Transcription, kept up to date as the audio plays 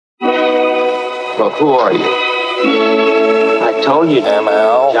Look, who are you? I told you,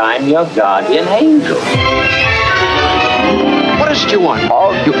 ML. I'm your guardian angel. What is it you want?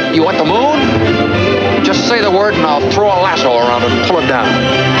 Oh, you want the moon? Just say the word and I'll throw a lasso around it and pull it down.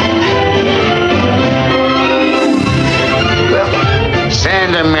 Well,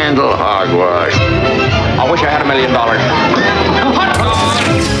 sentimental hogwash. I wish I had $1 million.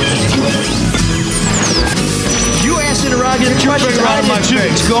 You asked interrogative question around my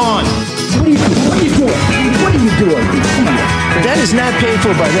face. It's gone. What are you doing? That is not paid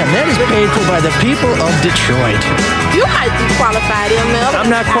for by them. That is paid for by the people of Detroit. You might be qualified, ML. I'm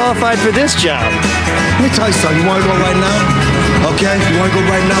not qualified for this job. Let me tell you something. You want to go right now? Okay? You want to go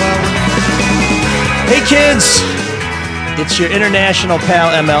right now? Hey, kids. It's your international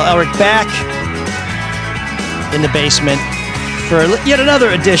pal, ML Elric, back in the basement for yet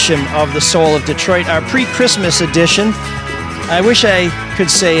another edition of The Soul of Detroit, our pre-Christmas edition. I wish I could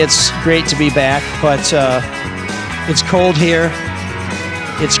say it's great to be back, but it's cold here,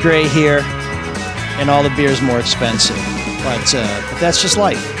 it's gray here, and all the beer's more expensive. But that's just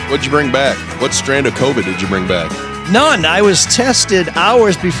life. What'd you bring back? What strand of COVID did you bring back? None. I was tested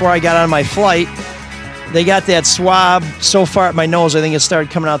hours before I got on my flight. They got that swab so far at my nose, I think it started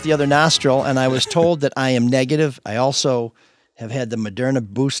coming out the other nostril, and I was told that I am negative. I also have had the Moderna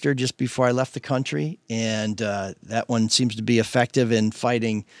booster just before I left the country, and that one seems to be effective in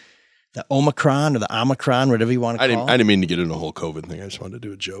fighting the Omicron or the Omicron, whatever you want to call it. I didn't mean to get into the whole COVID thing. I just wanted to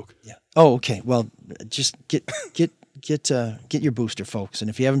do a joke. Yeah. Oh, okay. Well, just get your booster, folks. And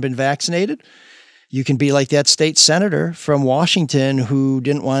if you haven't been vaccinated, you can be like that state senator from Washington who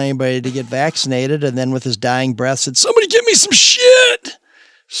didn't want anybody to get vaccinated, and then with his dying breath said, "Somebody give me some shit."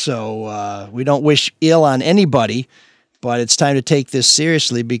 So we don't wish ill on anybody. But it's time to take this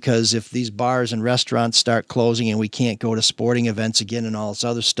seriously, because if these bars and restaurants start closing and we can't go to sporting events again and all this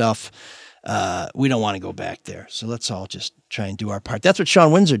other stuff, we don't want to go back there. So let's all just try and do our part. That's what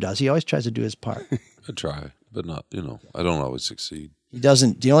Sean Windsor does. He always tries to do his part. I try, but not, I don't always succeed. He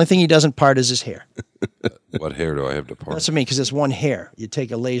doesn't. The only thing he doesn't part is his hair. What hair do I have to part? That's what I mean, because it's one hair. You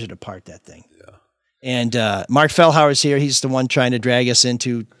take a laser to part that thing. Yeah. And Mark Fellhauer's here. He's the one trying to drag us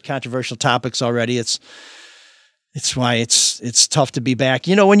into controversial topics already. It's why it's tough to be back.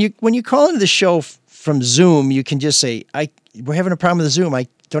 When you call into the show from Zoom, you can just say, we're having a problem with the Zoom. I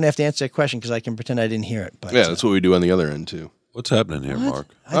don't have to answer that question because I can pretend I didn't hear it. But yeah, that's what we do on the other end too. What's happening here, Mark?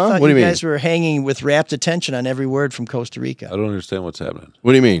 I thought you guys were hanging with rapt attention on every word from Costa Rica. I don't understand what's happening.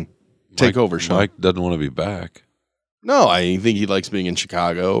 What do you mean? Take over, Sean. Mike doesn't want to be back. No, I think he likes being in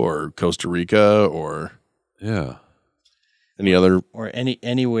Chicago or Costa Rica or any other or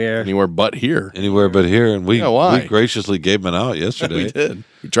anywhere but here. Anywhere but here, and we why? We graciously gave him an out yesterday. We did.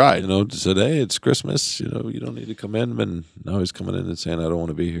 We tried. Said, hey, it's Christmas. You don't need to come in. And now he's coming in and saying, I don't want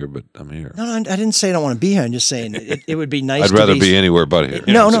to be here, but I'm here. No, I didn't say I don't want to be here. I'm just saying it would be nice. I'd rather be anywhere but here.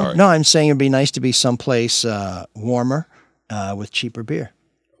 No, I'm saying it'd be nice to be someplace warmer with cheaper beer.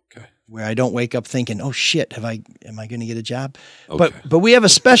 Where I don't wake up thinking, oh shit, am I going to get a job? Okay. But we have a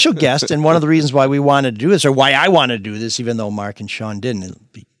special guest, and one of the reasons why we wanted to do this, or why I wanted to do this, even though Mark and Sean didn't, it'll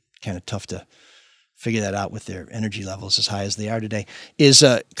be kind of tough to figure that out with their energy levels as high as they are today, is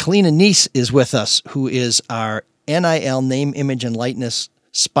Kalina Neese is with us, who is our NIL name, image, and likeness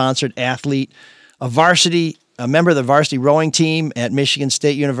sponsored athlete, a member of the varsity rowing team at Michigan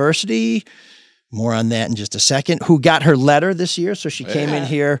State University. More on that in just a second. Who got her letter this year, so she came in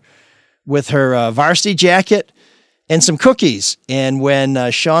here with her varsity jacket and some cookies. And when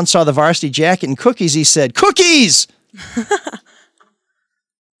Sean saw the varsity jacket and cookies, he said, "Cookies!"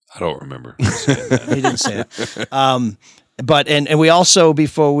 I don't remember saying that. He didn't say that. But we also,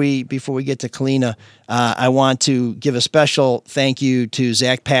 before we get to Kalina, I want to give a special thank you to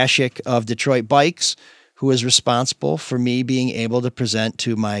Zach Pashik of Detroit Bikes, who is responsible for me being able to present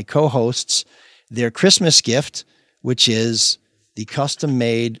to my co-hosts their Christmas gift, which is the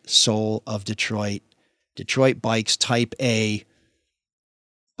custom-made Soul of Detroit Bikes Type A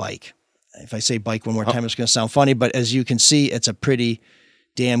bike. If I say bike one more time, it's going to sound funny, but as you can see, it's a pretty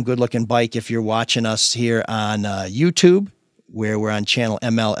damn good-looking bike. If you're watching us here on YouTube, where we're on channel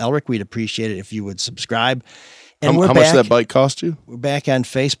ML Elric, we'd appreciate it if you would subscribe. And how much does that bike cost you? We're back on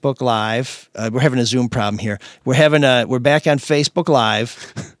Facebook Live. We're having a Zoom problem here. We're back on Facebook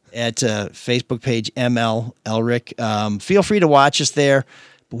Live at Facebook page ML Elric. Feel free to watch us there,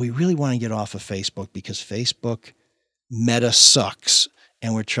 but we really want to get off of Facebook because Facebook meta sucks,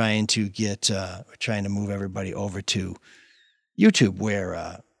 and we're trying to move everybody over to YouTube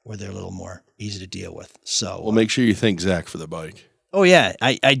where they're a little more easy to deal with. So well, make sure you thank Zach for the bike. Oh yeah,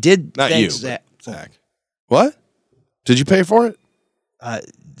 I did. Not thank you, Zach. Zach. What? Did you pay for it?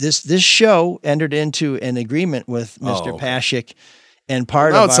 this show entered into an agreement with Mr. Pashik, and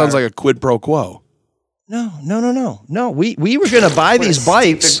part now of it sounds like a quid pro quo. No. We were going to buy these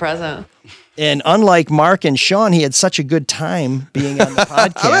bikes. Stupid present. And unlike Mark and Sean, he had such a good time being on the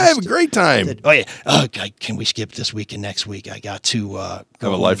podcast. I have a great time. Can we skip this week and next week? I got to go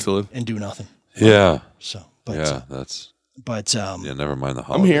have a life to live and do nothing. Yeah. So, never mind the holidays.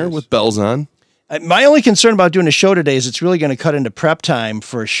 I'm here with bells on. My only concern about doing a show today is it's really going to cut into prep time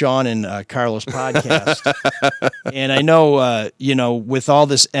for Sean and Carlos' podcast. And I know, with all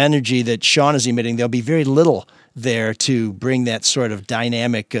this energy that Sean is emitting, there'll be very little there to bring that sort of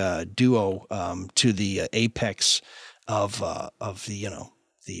dynamic duo to the apex of the.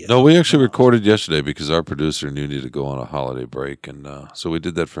 No, we actually recorded yesterday because our producer needed to go on a holiday break, and so we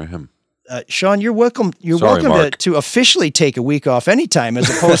did that for him. Sean, you're welcome. You're Sorry, welcome to officially take a week off anytime, as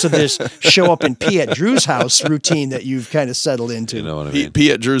opposed to this show up and pee at Drew's house routine that you've kind of settled into. You know what I mean?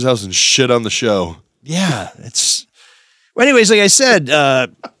 Pee at Drew's house and shit on the show. Yeah, it's. Well, anyways, like I said,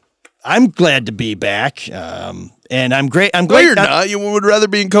 I'm glad to be back, and I'm great. I'm glad you're not. You would rather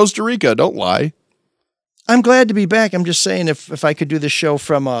be in Costa Rica. Don't lie. I'm glad to be back. I'm just saying, if I could do this show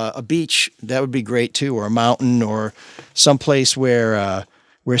from a beach, that would be great too, or a mountain, or someplace where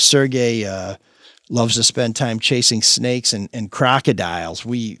Sergey loves to spend time chasing snakes and crocodiles.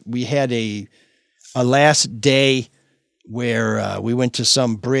 We had a last day where we went to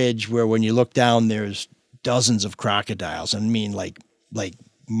some bridge where when you look down, there's dozens of crocodiles. I mean, like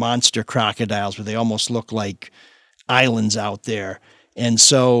monster crocodiles where they almost look like islands out there. And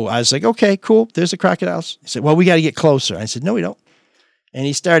so I was like, okay, cool. There's the crocodiles. He said, well, we got to get closer. I said, no, we don't. And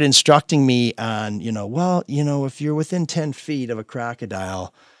he started instructing me on, if you're within 10 feet of a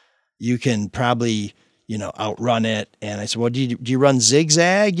crocodile, you can probably, outrun it. And I said, well, do you run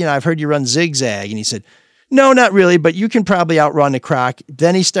zigzag? I've heard you run zigzag. And he said, no, not really, but you can probably outrun the croc.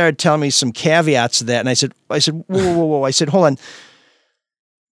 Then he started telling me some caveats to that. And I said, whoa. I said, hold on.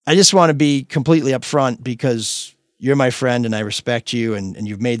 I just want to be completely upfront because you're my friend and I respect you and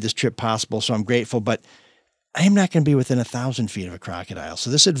you've made this trip possible. So I'm grateful, but I am not going to be within 1,000 feet of a crocodile. So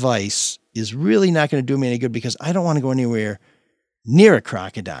this advice is really not going to do me any good because I don't want to go anywhere near a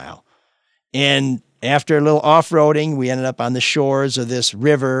crocodile. And after a little off-roading, we ended up on the shores of this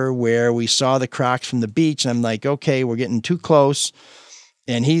river where we saw the crocs from the beach. And I'm like, okay, we're getting too close.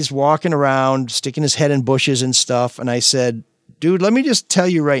 And he's walking around, sticking his head in bushes and stuff. And I said, dude, let me just tell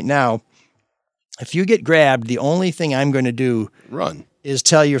you right now, if you get grabbed, the only thing I'm going to do is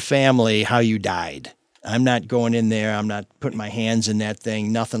tell your family how you died. I'm not going in there. I'm not putting my hands in that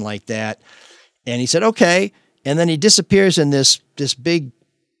thing, nothing like that. And he said, okay. And then he disappears in this big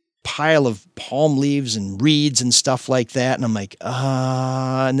pile of palm leaves and reeds and stuff like that. And I'm like,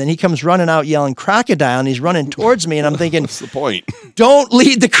 and then he comes running out yelling crocodile and he's running towards me. And I'm thinking, what's the point? Don't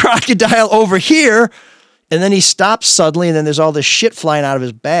lead the crocodile over here. And then he stops suddenly. And then there's all this shit flying out of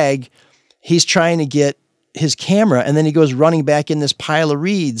his bag. He's trying to get his camera. And then he goes running back in this pile of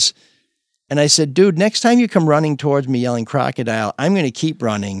reeds. And I said, dude, next time you come running towards me yelling crocodile, I'm going to keep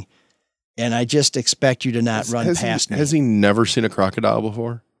running. And I just expect you to not run past me. Has he never seen a crocodile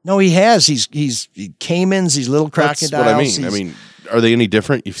before? No, he has. He's caimans, these little crocodiles. That's what I mean. Are they any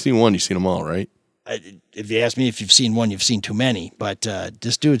different? You've seen one, you've seen them all, right? If you ask me if you've seen one, you've seen too many. But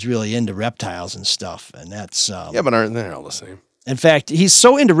this dude's really into reptiles and stuff. And that's... yeah, but aren't they all the same? In fact, he's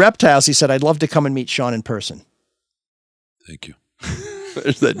so into reptiles, he said, I'd love to come and meet Sean in person. Thank you.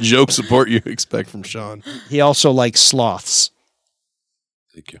 There's that joke support you expect from Sean. He also likes sloths.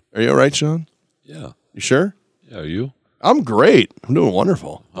 Thank you. Are you all right, Sean? Yeah. You sure? Yeah, are you? I'm great. I'm doing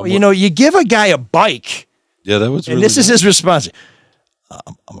wonderful. Well, you give a guy a bike. Yeah, that was. And really this is nice. his response.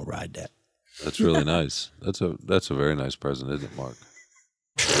 I'm gonna ride that. That's really nice. That's a very nice present, isn't it, Mark?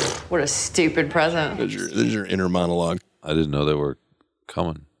 What a stupid present. There's your inner monologue. I didn't know they were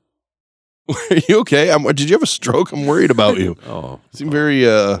coming. Are you okay? Did you have a stroke? I'm worried about you. Oh, you seem very.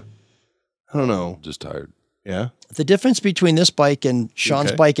 I don't know. Just tired. Yeah. The difference between this bike and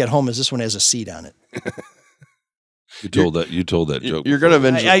Sean's bike at home is this one has a seat on it. You told that joke. You're going to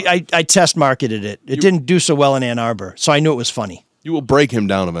eventually. I test marketed it. It didn't do so well in Ann Arbor, so I knew it was funny. You will break him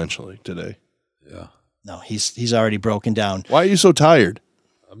down eventually today. Yeah. No, he's already broken down. Why are you so tired?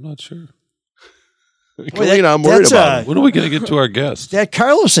 I'm not sure. I'm worried about it. When are we going to get to our guest? That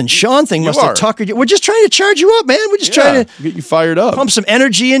Carlos and Sean thing must have tuckered you. We're just trying to charge you up, man. We're just trying to get you fired up, pump some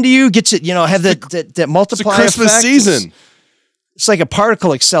energy into you, get to have that multiplier it's a Christmas effect. season. It's like a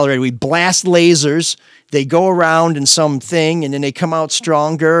particle accelerator. We blast lasers. They go around in something, and then they come out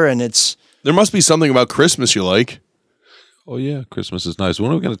stronger. And it's there must be something about Christmas you like. Oh yeah, Christmas is nice.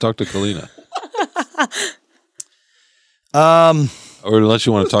 When are we going to talk to Kalina? Or unless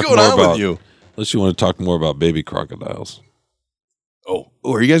you want to talk going more on with about you? Unless you want to talk more about baby crocodiles. Oh,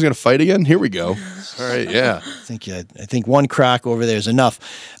 are you guys going to fight again? Here we go. All right, yeah. I think one croc over there is enough.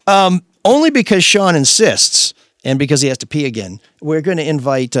 Only because Sean insists and because he has to pee again, we're going to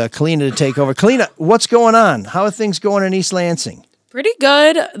invite Kalina to take over. Kalina, what's going on? How are things going in East Lansing? Pretty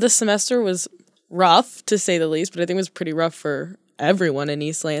good. The semester was rough, to say the least, but I think it was pretty rough for everyone in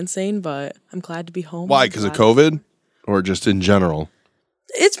East Lansing, but I'm glad to be home. Why? Because of COVID or just in general?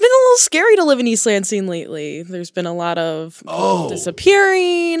 It's been a little scary to live in East Lansing lately. There's been a lot of people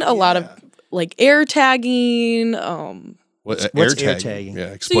disappearing, a lot of like air tagging. What's air tagging?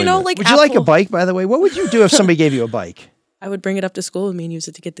 Yeah, So, you know, like would you like a bike, by the way? What would you do if somebody gave you a bike? I would bring it up to school with me and use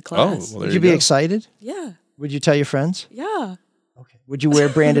it to get to class. Would you be excited? Yeah. Would you tell your friends? Yeah. Would you wear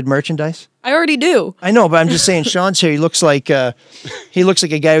branded merchandise? I already do. I know, but I'm just saying, Sean's here. He looks like a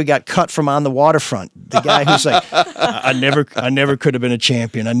guy who got cut from On the Waterfront. The guy who's like, I never could have been a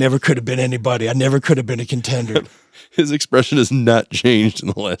champion. I never could have been anybody. I never could have been a contender. His expression has not changed in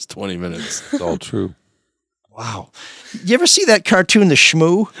the last 20 minutes. It's all true. Wow. You ever see that cartoon, The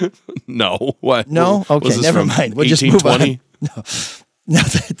Shmoo? No. What? No? Okay, never mind. We'll just move on. No,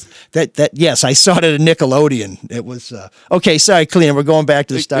 that yes, I saw it at a Nickelodeon. It was okay. Sorry, Kalina, we're going back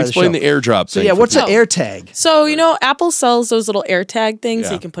to the start. Explain of the the airdrop. So yeah, what's an AirTag? So you know, Apple sells those little AirTag things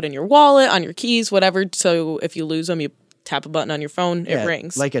that you can put in your wallet, on your keys, whatever. So if you lose them, you tap a button on your phone, it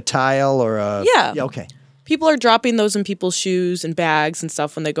rings. Like a tile or a yeah. Okay. People are dropping those in people's shoes and bags and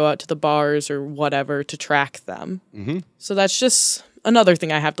stuff when they go out to the bars or whatever to track them. Mm-hmm. So that's just another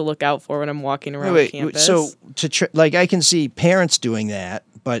thing I have to look out for when I'm walking around campus. So like I can see parents doing that,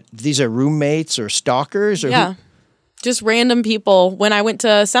 but these are roommates or stalkers or yeah. Just random people. When I went to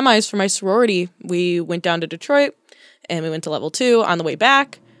semis for my sorority, we went down to Detroit and we went to level 2. On the way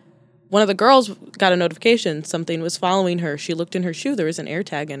back, one of the girls got a notification. Something was following her. She looked in her shoe. There was an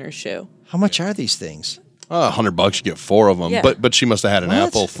AirTag in her shoe. How much are these things? $100, you get 4 of them. Yeah. But she must have had an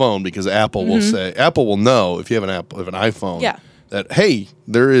Apple phone because Apple will say, Apple will know if you have an iPhone. Yeah. That, hey,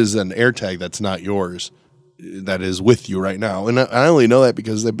 there is an AirTag that's not yours that is with you right now. And I only know that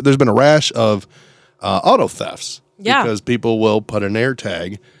because there's been a rash of auto thefts. Yeah. Because people will put an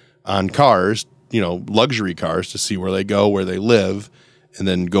AirTag on cars, luxury cars to see where they go, where they live, and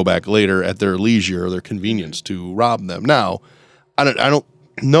then go back later at their leisure or their convenience to rob them. Now, I don't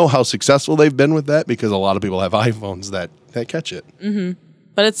know how successful they've been with that because a lot of people have iPhones that catch it. Mm-hmm.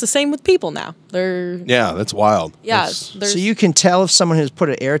 But it's the same with people now. Yeah, that's wild. Yeah. So you can tell if someone has put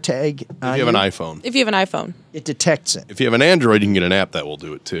an AirTag on if you have an iPhone. If you have an iPhone. It detects it. If you have an Android, you can get an app that will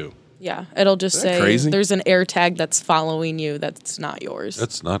do it too. Yeah. It'll just say crazy? There's an AirTag that's following you that's not yours.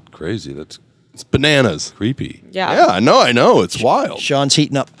 That's not crazy. It's bananas. Creepy. Yeah. Yeah, I know. It's wild. Sean's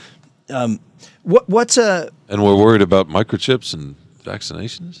heating up. What's a... And we're worried about microchips and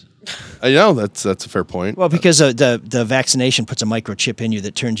vaccinations? I know that's a fair point. Well, because the vaccination puts a microchip in you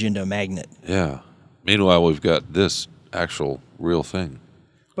that turns you into a magnet. Yeah. Meanwhile, we've got this actual real thing.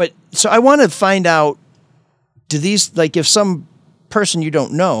 But so I want to find out, do these, like if some person you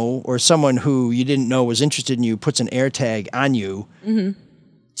don't know or someone who you didn't know was interested in you puts an AirTag on you,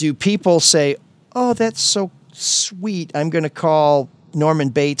 do people say, oh, that's so sweet, I'm going to call Norman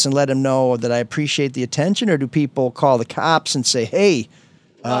Bates and let him know that I appreciate the attention? Or do people call the cops and say, hey,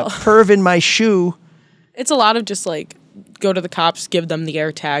 perv in my shoe? It's a lot of just like go to the cops, give them the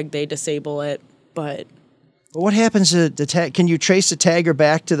AirTag, they disable it. But what happens to the tag? Can you trace the tagger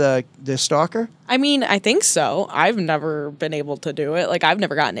back to the stalker? I mean, I think so. I've never been able to do it. Like I've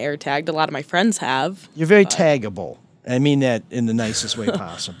never gotten AirTagged. A lot of my friends have. You're very taggable. I mean that in the nicest way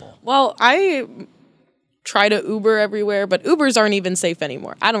possible. Well, I try to Uber everywhere, but Ubers aren't even safe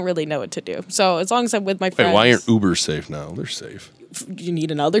anymore. I don't really know what to do. So as long as I'm with my friends. Wait, why aren't Ubers safe now? They're safe. You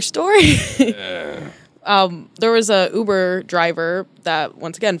need another story? Yeah. There was a Uber driver that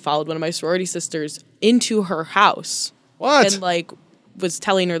once again followed one of my sorority sisters into her house. What? And like was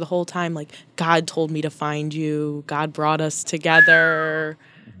telling her the whole time, like, God told me to find you. God brought us together.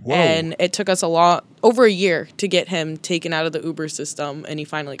 Whoa. And it took us over a year to get him taken out of the Uber system, and he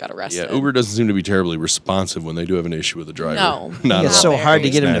finally got arrested. Yeah, Uber doesn't seem to be terribly responsive when they do have an issue with the driver. No. Not it's so hard to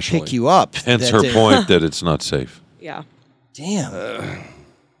get him to pick you up. Hence her point that it's not safe. Yeah. Damn.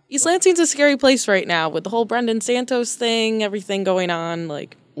 East Lansing's a scary place right now with the whole Brendan Santos thing, everything going on.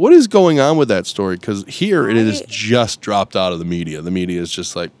 Like, what is going on with that story? Because here it is just dropped out of the media. The media is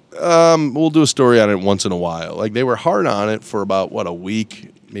just like, we'll do a story on it once in a while. Like they were hard on it for about, a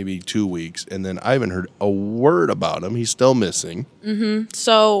week, maybe 2 weeks. And then I haven't heard a word about him. He's still missing. Mm-hmm.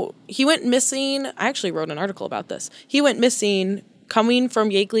 So he went missing. I actually wrote an article about this. He went missing coming from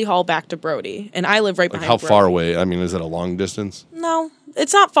Yakeley Hall back to Brody, and I live right Like behind how Brody. far away? I mean, is it a long distance? No,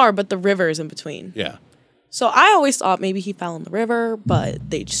 it's not far, but the river is in between. Yeah. So I always thought maybe he fell in the river, but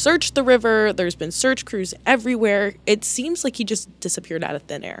they searched the river. There's been search crews everywhere. It seems like he just disappeared out of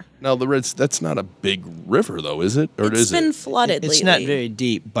thin air. Now, that's not a big river, though, is it? Or It's been flooded It's lately. not very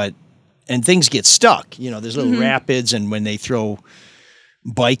deep, and things get stuck. You know, there's little rapids, and when they throw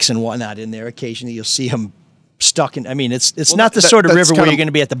bikes and whatnot in there, occasionally you'll see them stuck in. I mean, it's not the sort of river where you're going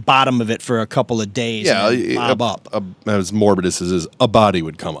to be at the bottom of it for a couple of days. Yeah, and then bob up. As morbid as this is, a body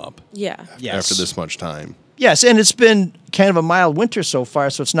would come up Yeah. Yes. after this much time. Yes, and it's been kind of a mild winter so far,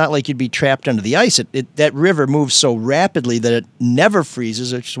 so it's not like you'd be trapped under the ice. That river moves so rapidly that it never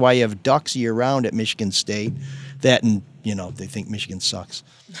freezes, which is why you have ducks year round at Michigan State. That and, they think Michigan sucks.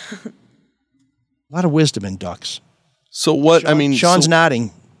 A lot of wisdom in ducks. So what? Sean's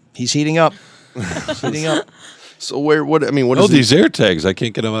nodding. He's heating up. So what Oh, is these air tags! I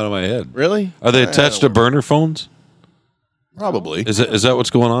can't get them out of my head. Really? Are they attached to burner phones? Probably. Is that what's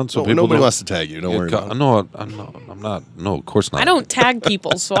going on? So people nobody don't- wants to tag you. Don't worry about it. No, I'm not. No, of course not. I don't tag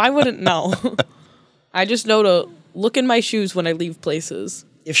people, so I wouldn't know. I just know to look in my shoes when I leave places.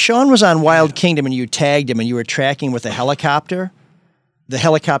 If Sean was on Wild Kingdom and you tagged him and you were tracking with a helicopter, the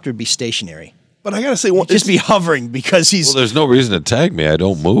helicopter would be stationary. But I got to say, Just be hovering because he's... Well, there's no reason to tag me. I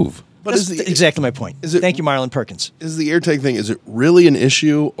don't move. But That's exactly my point. Thank you, Marlon Perkins. Is the AirTag thing, is it really an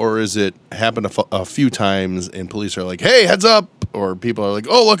issue, or is it happened a few times and police are like, hey, heads up, or people are like,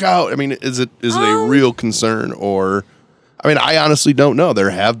 oh, look out? I mean, is it a real concern, or... I mean, I honestly don't know. There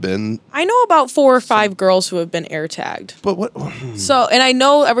have been... I know about 4 or 5 girls who have been air tagged. But what... So, and I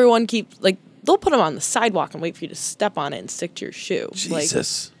know everyone they'll put them on the sidewalk and wait for you to step on it and stick to your shoe.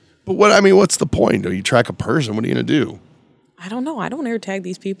 Jesus. But what's the point? Do you track a person? What are you going to do? I don't know. I don't air tag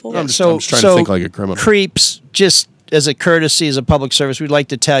these people. I'm just trying to think like a criminal. Creeps, just as a courtesy, as a public service, we'd like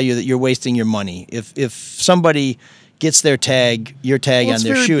to tell you that you're wasting your money. If somebody gets your tag on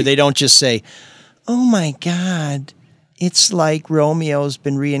their shoe, they don't just say, oh my God, it's like Romeo's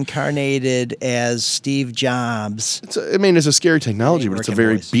been reincarnated as Steve Jobs. It's a scary technology, but it's a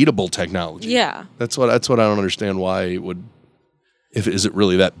very beatable technology. Yeah. That's what I don't understand why it would... Is it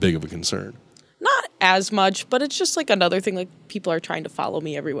really that big of a concern? Not as much, but it's just like another thing. Like people are trying to follow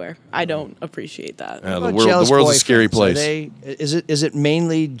me everywhere. I don't appreciate that. Yeah, the world's a scary place. Is it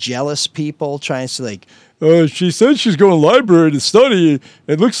mainly jealous people trying to she said she's going to the library to study.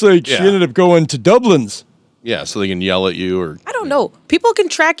 It looks like she ended up going to Dublin's. Yeah, so they can yell at you or... I don't know. People can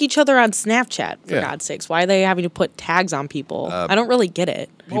track each other on Snapchat, for God's sakes. Why are they having to put tags on people? I don't really get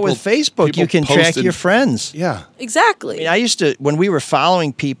it. Well, with Facebook, you can track your friends. Yeah. Exactly. I mean, I used to, when we were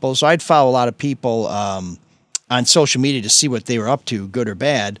following people, so I'd follow a lot of people on social media to see what they were up to, good or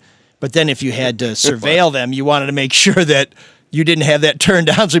bad. But then if you had to surveil them, you wanted to make sure that you didn't have that turned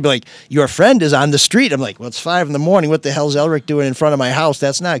down. So you'd be like, your friend is on the street. I'm like, well, it's 5 a.m. What the hell's Elric doing in front of my house?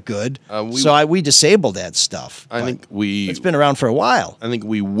 That's not good. We disabled that stuff. It's been around for a while. I think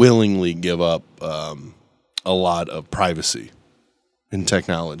we willingly give up a lot of privacy in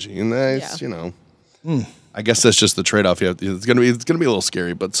technology. And that's, I guess that's just the trade-off. It's gonna be a little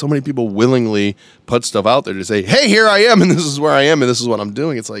scary, but so many people willingly put stuff out there to say, hey, here I am, and this is where I am, and this is what I'm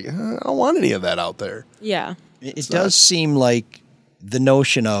doing. It's like, I don't want any of that out there. Yeah. It does seem like the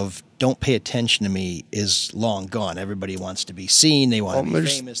notion of don't pay attention to me is long gone. Everybody wants to be seen. They want to be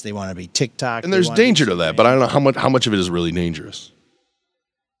famous. They want to be TikTok. And there's danger to that, but I don't know how much of it is really dangerous.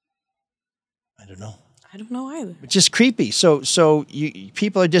 I don't know. I don't know either. It's just creepy. So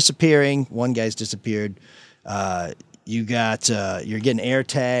people are disappearing. One guy's disappeared. You're getting air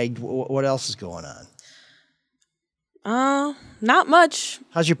tagged. What else is going on? Not much.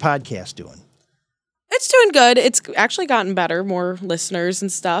 How's your podcast doing? It's doing good. It's actually gotten better, more listeners and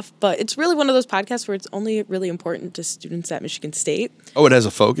stuff, but it's really one of those podcasts where it's only really important to students at Michigan State. Oh, it has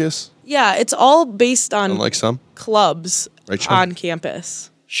a focus? Yeah, it's all based on Unlike some clubs right, Sean? on campus.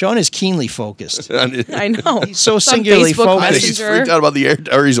 Sean is keenly focused. I know. He's so singularly focused. He's freaked out about the air,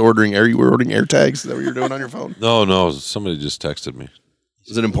 or he's ordering air. You were ordering air tags? Is that what you're doing on your phone? No. Somebody just texted me.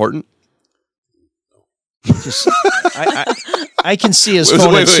 Is it important? I can see his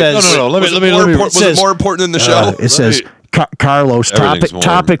phone. Wait. It says, No. Let me. Was it more important than the show? It says, Carlos,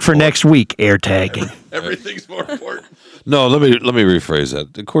 topic for next week, air tagging. Everything's more important. No, let me rephrase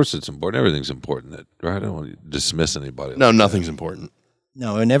that. Of course, it's important. Everything's important, right? I don't want to dismiss anybody. No, nothing's important.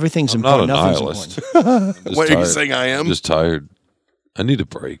 No, and everything's I'm important. not a Nothing's nihilist. important. What are you saying? I am I'm just tired. I need a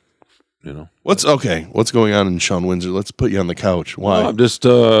break. What's going on in Sean Windsor? Let's put you on the couch. Why? No, I'm just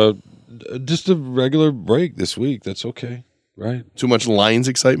a regular break this week. That's okay, right? Too much Lions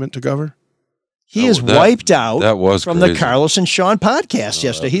excitement to cover? He is wiped out that was from crazy. the Carlos and Sean podcast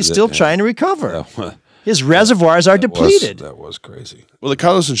yesterday. He's still trying to recover. That His reservoirs are depleted. that was crazy. Well, the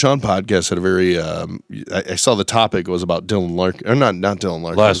Carlos and Sean podcast had a very. I saw the topic was about Dylan Larkin, or not Dylan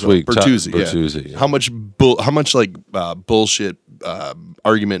Larkin. Last week, Bertuzzi. Bertuzzi, Yeah. yeah. How much bullshit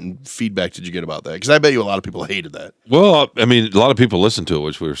argument and feedback did you get about that? Because I bet you a lot of people hated that. Well, I mean, a lot of people listened to it,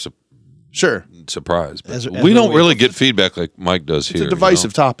 which we were Sure, surprised. But As we don't really get feedback like Mike does it's here. a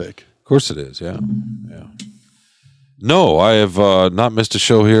divisive topic. Of course it is. Yeah. No, I have not missed a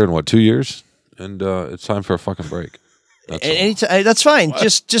show here in 2 years, and it's time for a fucking break. That's all. That's fine.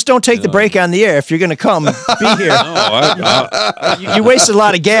 Just don't take the break on the air. If you're going to come, be here. No, You wasted a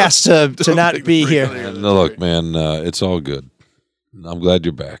lot of gas to not be here. no, look, man, it's all good. I'm glad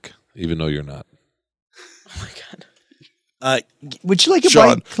you're back, even though you're not. Would you like a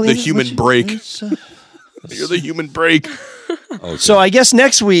Sean, bite? Clean? the human break. Let's, You're the human break. Okay. So I guess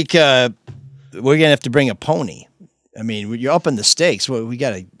next week we're gonna have to bring a pony. I mean, you're up in the stakes. Well, we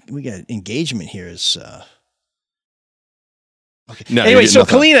got engagement here. Is okay. No, Anyway, you so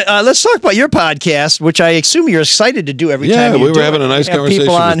did nothing. Kalina, let's talk about your podcast, which I assume you're excited to do every time. Yeah, you we do were having it. a nice Have conversation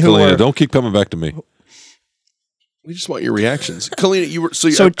people on with who Kalina. were- Don't keep coming back to me. We just want your reactions, Kalina. You were so.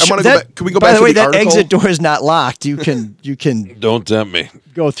 So I want to go that- back. Can we go by back the way, to the that article? exit door is not locked. You can Don't tempt me.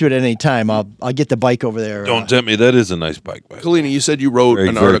 go through it at any time. I'll get the bike over there. Don't tempt me. That is a nice bike. By the way. Kalina, you said you wrote Very,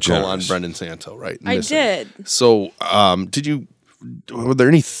 an very article on generous. Brendan Santo, right? I Missing. did. So, did you? Were there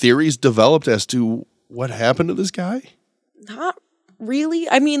any theories developed as to what happened to this guy? Not really.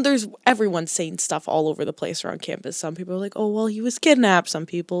 I mean, everyone's saying stuff all over the place around campus. Some people are like, "Oh, well, he was kidnapped." Some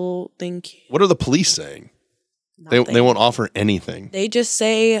people think What are the police saying? nothing. They won't offer anything. They just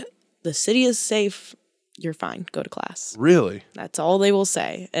say the city is safe. You're fine. Go to class. Really? That's all they will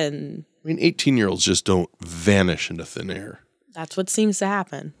say, and I mean, 18-year-olds just don't vanish into thin air. that's what seems to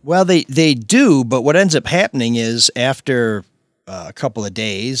happen. Well, they do, but what ends up happening is after a couple of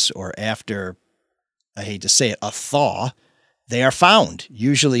days, or after, I hate to say it, a thaw, they are found,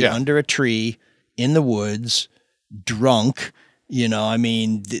 usually under a tree, in the woods, drunk. You know, I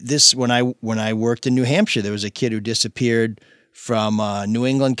mean, this when I worked in New Hampshire, there was a kid who disappeared from New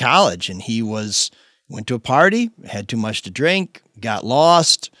England College, and he went to a party, had too much to drink, got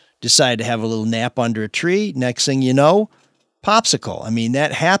lost, decided to have a little nap under a tree. Next thing you know, popsicle. I mean,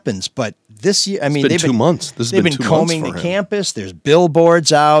 that happens. But this year, I mean, been they've 2 months. This has they've been been 2 months combing for the him. campus. There's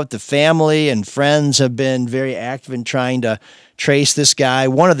billboards out. The family and friends have been very active in trying to trace this guy.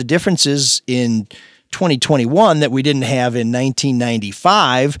 One of the differences in 2021 that we didn't have in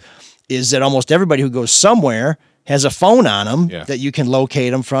 1995 is that almost everybody who goes somewhere has a phone on them that you can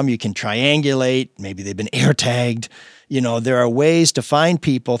locate them from. You can triangulate. Maybe they've been air tagged. You know, there are ways to find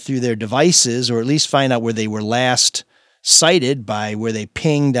people through their devices, or at least find out where they were last sighted by where they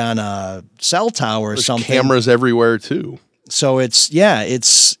pinged on a cell tower or There's something. cameras everywhere too. So it's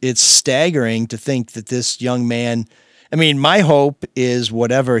staggering to think that this young man, I mean, my hope is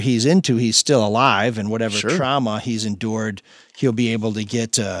whatever he's into, he's still alive, and whatever trauma he's endured, he'll be able to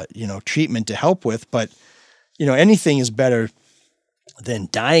get, treatment to help with. But, anything is better than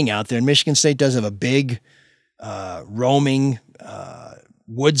dying out there. And Michigan State does have a big, roaming,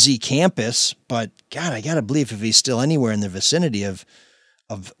 woodsy campus, but God, I got to believe if he's still anywhere in the vicinity of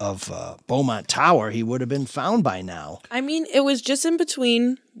Beaumont Tower, he would have been found by now. I mean, it was just in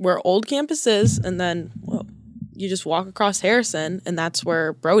between where old campus is, and then you just walk across Harrison, and that's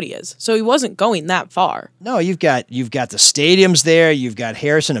where Brody is. So he wasn't going that far. No, you've got the stadiums there. You've got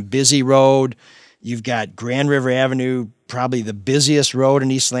Harrison, a busy road. You've got Grand River Avenue, probably the busiest road in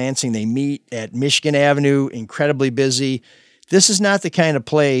East Lansing. They meet at Michigan Avenue, incredibly busy. This is not the kind of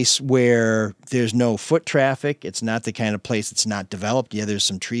place where there's no foot traffic. It's not the kind of place that's not developed. Yeah, there's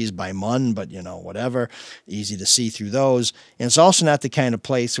some trees by Munn, but whatever, easy to see through those. And it's also not the kind of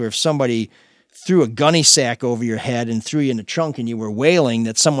place where if somebody threw a gunny sack over your head and threw you in the trunk and you were wailing,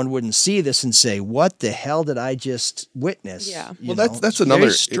 that someone wouldn't see this and say, "What the hell did I just witness?" Yeah. Well, that's It's another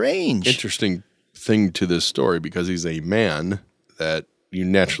very strange, interesting thing to this story, because he's a man that you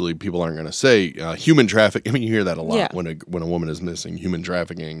naturally people aren't going to say human traffic. I mean, you hear that a lot when a woman is missing, human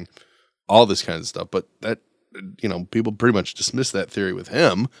trafficking, all this kind of stuff. But that people pretty much dismiss that theory with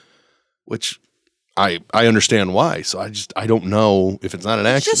him, which I understand why. So I don't know if it's not an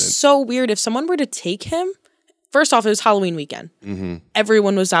accident. It's just so weird. If someone were to take him, first off, it was Halloween weekend. Mm-hmm.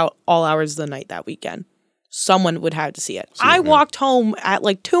 Everyone was out all hours of the night that weekend. Someone would have to see it. I walked home at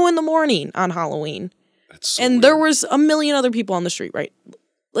like 2 a.m. on Halloween. So and weird. there was a million other people on the street, right?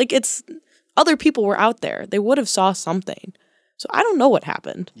 Like other people were out there. They would have saw something. So I don't know what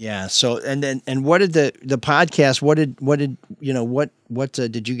happened. Yeah. So and what did the podcast? What did you know? What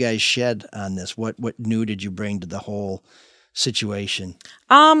did you guys shed on this? What new did you bring to the whole situation?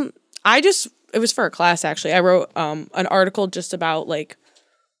 It was for a class actually. I wrote an article just about like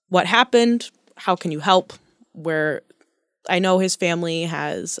what happened, how can you help? Where I know his family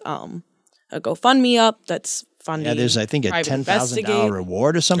has a GoFundMe up that's funding. Yeah, there's I think a $10,000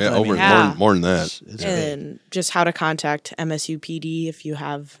 reward or something. Yeah, more than that. And just how to contact MSUPD if you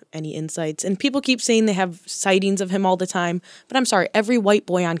have any insights. And people keep saying they have sightings of him all the time, but I'm sorry, every white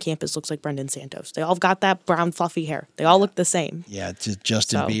boy on campus looks like Brendan Santos. They all got that brown fluffy hair. They all look the same. Yeah, it's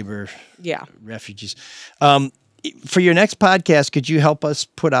Justin Bieber. Yeah, refugees. For your next podcast, could you help us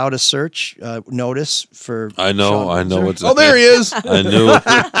put out a search notice for? I know what's. Oh, there he is. I knew.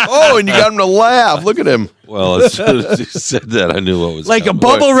 Oh, and you got him to laugh. Look at him. Well, as soon as you said that, I knew what was like coming. a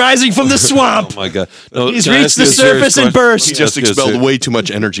bubble rising from the swamp. Oh my God! No, he's reached the surface and burst. He just expelled way too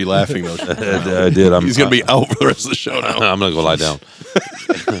much energy laughing. Though. I did. He's going to be out for the rest of the show now. I'm going to go lie down.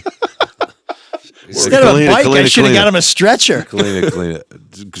 Instead of a bike, I should have got him a stretcher. Clean it.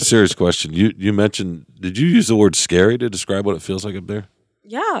 Serious question. You mentioned, did you use the word scary to describe what it feels like up there?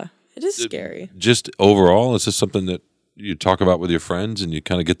 Yeah, it is scary. Just overall, is this something that you talk about with your friends and you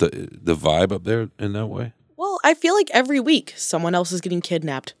kind of get the vibe up there in that way? Well, I feel like every week someone else is getting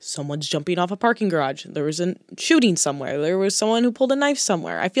kidnapped. Someone's jumping off a parking garage. There was a shooting somewhere. There was someone who pulled a knife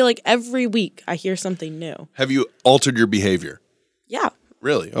somewhere. I feel like every week I hear something new. Have you altered your behavior? Yeah.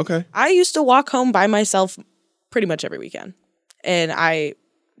 Really? Okay. I used to walk home by myself pretty much every weekend. And I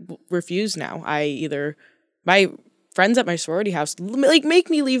refuse now. My friends at my sorority house make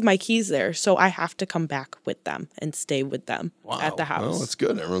me leave my keys there. So I have to come back with them and stay with them at the house. Well, that's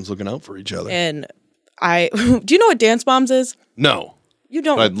good. Everyone's looking out for each other. And do you know what Dance Moms is? No. You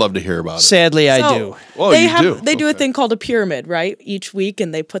don't. I'd love to hear about it. Sadly, I do. Well, They do a thing called a pyramid, right? Each week,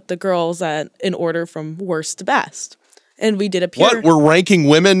 and they put the girls in order from worst to best. And we did a pyramid. What? We're ranking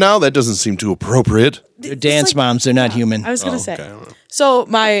women now? That doesn't seem too appropriate. They're dance moms. They're not human. I was going to say. So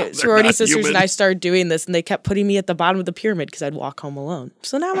my sorority sisters and I started doing this, and they kept putting me at the bottom of the pyramid because I'd walk home alone.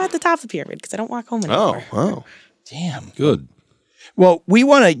 So now I'm at the top of the pyramid because I don't walk home anymore. Oh. Damn. Good. Well, we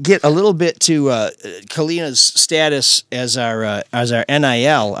want to get a little bit to Kalina's status as our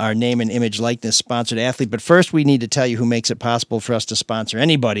NIL, our name and image likeness sponsored athlete. But first, we need to tell you who makes it possible for us to sponsor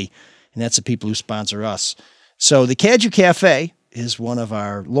anybody, and that's the people who sponsor us. So the Caju Cafe is one of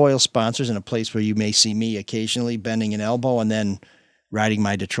our loyal sponsors and a place where you may see me occasionally bending an elbow and then riding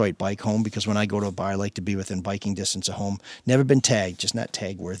my Detroit bike home, because when I go to a bar, I like to be within biking distance of home. Never been tagged, just not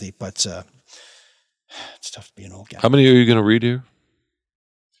tag worthy, but it's tough to be an old guy. How many are you going to read here?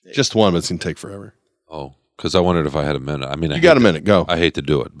 Just one, but it's going to take forever. Oh, because I wondered if I had a minute. I mean, you got a minute. Go. I hate to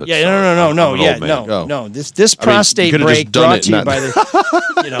do it, but yeah, sorry. No. This prostate break brought to you by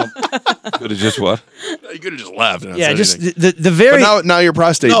the, Could have just what? You could have just laughed. Yeah, just the very. But now your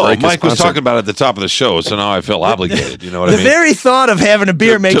prostate break. Mike was talking about it at the top of the show, so now I feel obligated. You know what I mean? The very thought of having a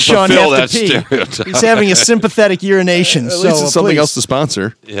beer makes Sean have to pee. Stereotype. He's having a sympathetic urination. At least it's something else to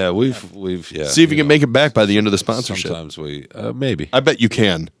sponsor. Yeah, we've see if you can make it back by the end of the sponsorship. Sometimes we maybe. I bet you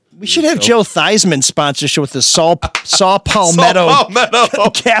can. We should have Joe Theismann sponsorship with the saw palmetto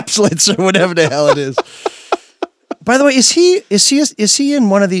capsules or whatever the hell it is. By the way, is he in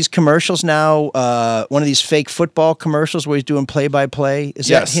one of these commercials now? One of these fake football commercials where he's doing play-by-play? Is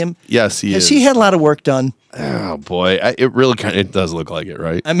that him? Yes, he is. Has he had a lot of work done? Oh boy, it really it does look like it,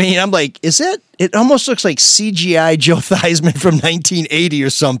 right? I mean, I'm like, is it? It almost looks like CGI Joe Theismann from 1980 or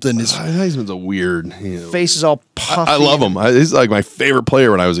something. His Theismann's a weird face is all puffy. I love him. He's like my favorite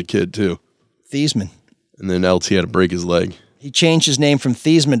player when I was a kid too. Theismann. And then LT had to break his leg. He changed his name from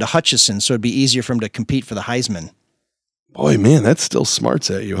Theismann to Hutchison, so it'd be easier for him to compete for the Heisman. Boy, man, that still smarts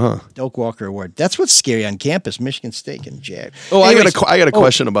at you, huh? Doak Walker Award. That's what's scary on campus, Michigan State and Jag. Oh, anyways, I got a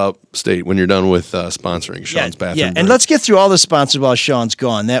question about State when you're done with sponsoring Sean's bathroom. Yeah, and let's get through all the sponsors while Sean's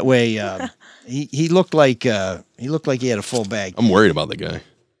gone. That way, he looked like he had a full bag. I'm worried about the guy.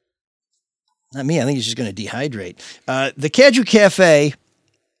 Not me. I think he's just going to dehydrate. The Caju Cafe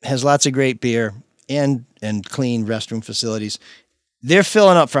has lots of great beer and clean restroom facilities. They're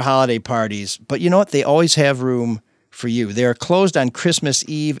filling up for holiday parties, but you know what? They always have room for you. They are closed on Christmas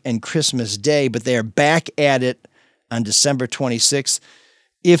Eve and Christmas Day, but they are back at it on December 26th.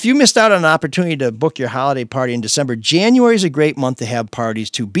 If you missed out on an opportunity to book your holiday party in December, January is a great month to have parties,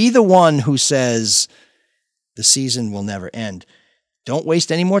 to be the one who says the season will never end. Don't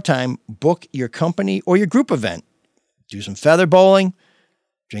waste any more time. Book your company or your group event. Do some feather bowling,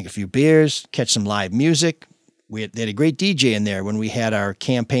 drink a few beers, catch some live music, They had a great DJ in there when we had our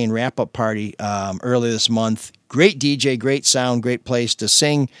campaign wrap-up party earlier this month. Great DJ, great sound, great place to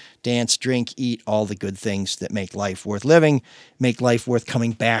sing, dance, drink, eat, all the good things that make life worth living, make life worth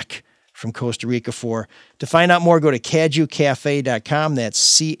coming back from Costa Rica for. To find out more, go to CadeuxCafe.com.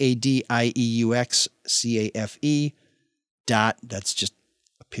 That's CADIEUX CAFE dot. That's just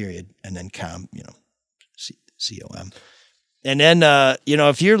a period and then com. COM. And then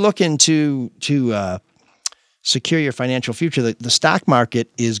if you're looking to secure your financial future, the stock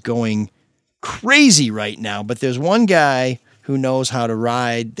market is going crazy right now. But there's one guy who knows how to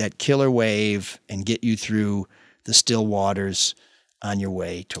ride that killer wave and get you through the still waters on your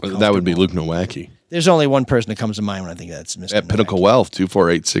way to a That would be Luke Nowacki. There's only one person that comes to mind when I think that's Mr. At Pinnacle Wealth,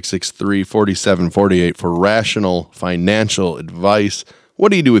 248-663-4748 for rational financial advice. What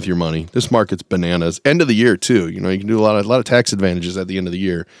do you do with your money? This market's bananas. End of the year, too. You can do a lot of tax advantages at the end of the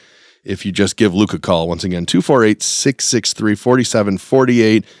year if you just give Luke a call. Once again,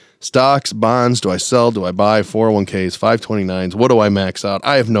 248-663-4748. Stocks, bonds, do I sell? Do I buy? 401ks, 529s. What do I max out?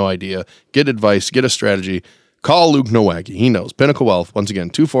 I have no idea. Get advice. Get a strategy. Call Luke Nowacki. He knows. Pinnacle Wealth, once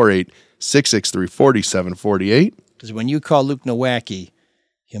again, 248-663-4748. Because when you call Luke Nowacki,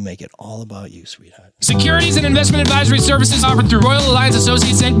 he'll make it all about you, sweetheart. Securities and investment advisory services offered through Royal Alliance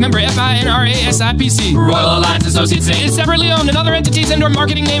Associates Inc., member FINRA SIPC. Royal Alliance Associates Inc. is separately owned, and other entities and/or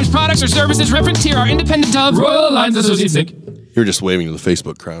marketing names, products, or services referenced here are independent of Royal Alliance Associates Inc. You're just waving to the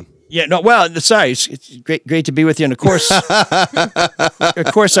Facebook crowd. Yeah, no, well, sorry, it's great to be with you, and of course,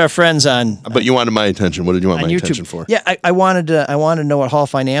 our friends on. But you wanted my attention. What did you want my YouTube. attention for? Yeah, I wanted to know what Hall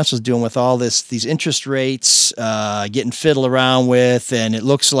Financial is doing with all these interest rates getting fiddled around with, and it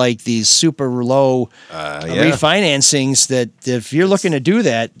looks like these super low refinancings. That if you're looking to do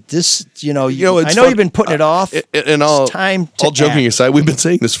that, this I know you've been putting it off. And all joking aside, we've been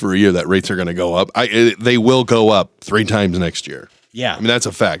saying this for a year that rates are going to go up. They will go up 3 times next year. Yeah. I mean, that's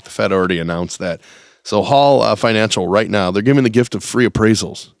a fact. The Fed already announced that. So Hall Financial right now, they're giving the gift of free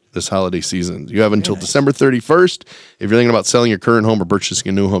appraisals this holiday season. You have until December 31st. If you're thinking about selling your current home or purchasing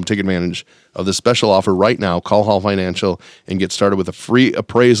a new home, take advantage of this special offer right now. Call Hall Financial and get started with a free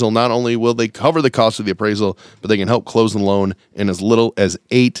appraisal. Not only will they cover the cost of the appraisal, but they can help close the loan in as little as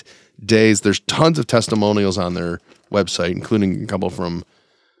 8 days. There's tons of testimonials on their website, including a couple from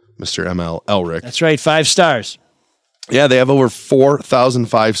Mr. M.L. Elric. That's right, 5 stars. Yeah, they have over 4,000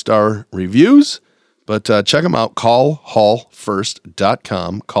 5-star reviews, but check them out,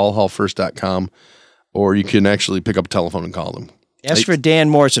 callhallfirst.com, callhallfirst.com, or you can actually pick up a telephone and call them. As for Dan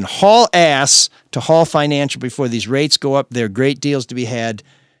Morrison, haul ass to Hall Financial before these rates go up. There are great deals to be had.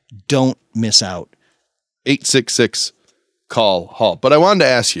 Don't miss out. 866-CALL-HALL. But I wanted to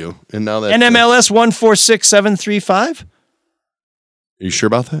ask you, and now that... NMLS 146735? Are you sure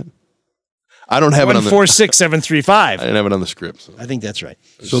about that? I don't have it on the 146735. I didn't have it on the script. So. I think that's right.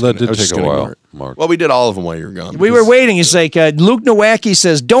 So that did take a while, Mark. Well, we did all of them while you were gone. We were waiting. It's like Luke Nowacki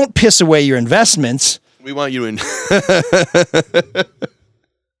says, don't piss away your investments. We want you in.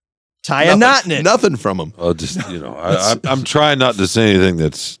 Tie a knot in it. Nothing from them. Oh, just I'm trying not to say anything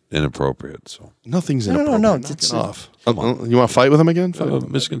that's inappropriate. So nothing's inappropriate. No. It's off. You want to fight with him again?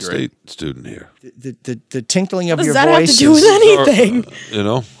 Michigan State student here. The tinkling of What your does that voice have to do with anything?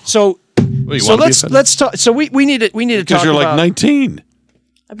 So let's talk. So we need to talk because you're like 19.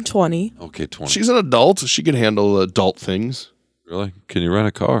 I'm 20. Okay, 20. She's an adult. She can handle adult things. Really? Can you rent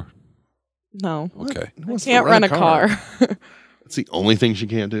a car? No. Okay. I can't rent a car. That's the only thing she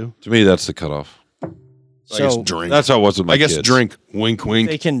can't do. To me, that's the cutoff. I guess drink. That's how it was with my kids. Drink. Wink, wink.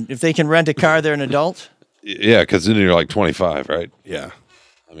 If they can rent a car, they're an adult. Yeah, because then you're like 25, right? Yeah.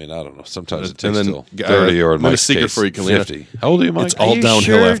 I mean, I don't know. Sometimes it takes till 30 or in my secret case, for you, Kalina. 50. How old are you, Mike? It's all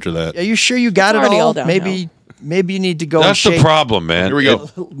downhill after that. Are you sure you got It's it already all? all downhill. Maybe you need to go. That's and the shake problem, man. Here we go.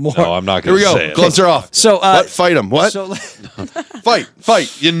 more. No, I'm not Here going we to go. say it. Gloves are off. So what? Fight him. What? So,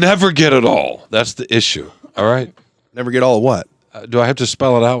 Fight. You never get it all. That's the issue. All right? Never get all of what? Do I have to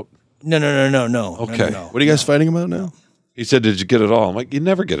spell it out? No. Okay. No. What are you guys fighting about now? He said, "Did you get it all?" I'm like, "You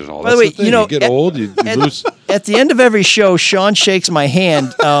never get it all." By the That's way, the thing. You get old, you lose. At the end of every show, Sean shakes my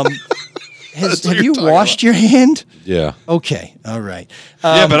hand. Have you washed your hand? Yeah. Okay. All right.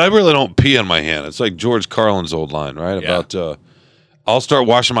 Yeah, but I really don't pee on my hand. It's like George Carlin's old line, right? Yeah. About I'll start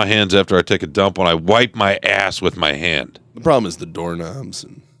washing my hands after I take a dump when I wipe my ass with my hand. The problem is the doorknobs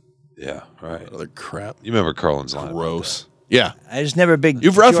and Yeah, right. other crap. You remember Carlin's line? Gross. Yeah. I was never a big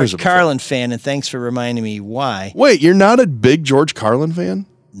You've referenced George it before. Carlin fan, and thanks for reminding me why. Wait, you're not a big George Carlin fan?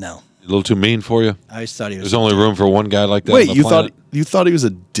 No. A little too mean for you? I always thought he was. There's only room for one guy like that. Wait, on the planet? you thought he was a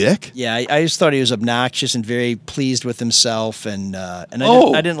dick? Yeah, I just thought he was obnoxious and very pleased with himself, and I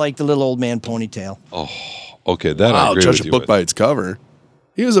Oh. didn't like the little old man ponytail. Okay, that I Wow, agree judge with a you book with. by its cover.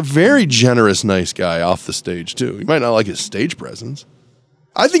 He was a very generous, nice guy off the stage too. You might not like his stage presence.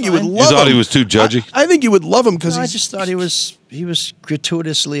 I think you would love him. You thought he was too judgy? I think you would love him because I just thought he was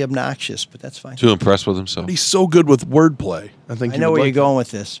gratuitously obnoxious, but that's fine. Too impressed with himself. he's so good with wordplay. I think I you know would where like you're going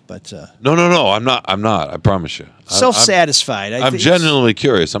with this, but No, I'm not. I promise you. self-satisfied. I'm genuinely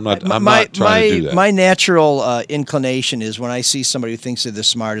curious. I'm not trying to do that. My natural inclination is when I see somebody who thinks they're the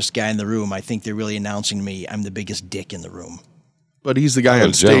smartest guy in the room, I think they're really announcing to me I'm the biggest dick in the room. But he's the guy I on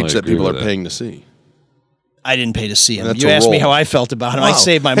would generally stage that agree people are with that. paying to see. I didn't pay to see him. And that's You a asked me role. how I felt about him. Wow. I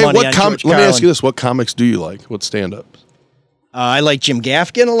saved my Hey, money what on comic? George Let me ask you Carlin. this: what comics do you like? What stand-ups? I like Jim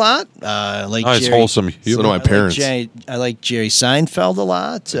Gaffigan a lot. I like Nice, Jerry, wholesome So humor. do my parents. I like Jerry Seinfeld a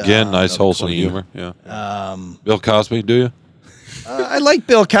lot. Again, nice, wholesome clean. humor. Yeah. Bill Cosby, do you? I like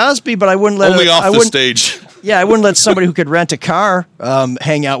Bill Cosby, but I wouldn't let Only off I the wouldn't- stage. Yeah, I wouldn't let somebody who could rent a car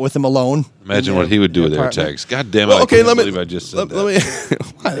hang out with him alone. Imagine what he would do with AirTags. God damn it! Well, okay, I can't let me. believe I just said Let that. me.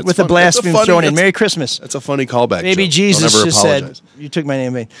 Why, that's With a funny. blasphemy That's a thrown in. funny- Merry Christmas. That's a funny callback. Baby joke. Jesus Don't ever just apologize. said, you took my name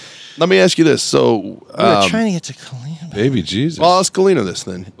in vain. Let me ask you this. So, We were trying to get to Colleen. Baby Jesus. well, I'll ask Kalina this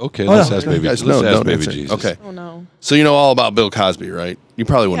then. Okay, Oh, let's no. ask Baby. Guys, Let's no, ask don't Baby answer. Jesus. Okay. Oh no. So you know all about Bill Cosby, right? You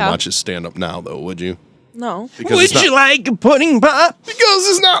probably wouldn't Yeah. watch his stand-up now, though, would you? No. Because it's not, like a pudding pop? because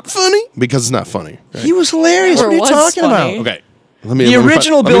it's not funny. Because it's not funny. Right? He was hilarious. Never What are you was talking funny. about? Okay. The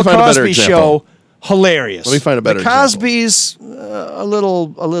original Bill Cosby example. show, hilarious. Let me find a better The Cosby's a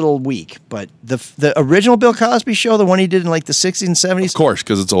little weak, but the original Bill Cosby show, the one he did in like the 60s and 70s, Of course,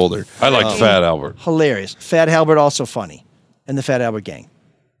 because it's older. I like Fat Albert. hilarious. Fat Albert also funny, and the Fat Albert Gang.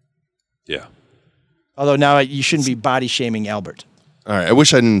 Yeah. Although now you shouldn't be body shaming Albert. All right. I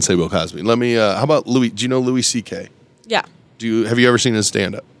wish I didn't say Bill Cosby. Let me. How about Louis? Do you know Louis C.K.? Yeah. Have you ever seen his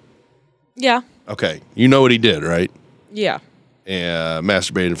stand-up? Yeah. Okay. You know what he did, right? Yeah.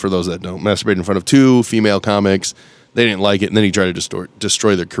 Masturbated, for those that don't, masturbated in front of two female comics. They didn't like it, and then he tried to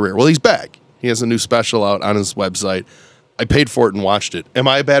destroy their career. Well, he's back. He has a new special out on his website. I paid for it and watched it. Am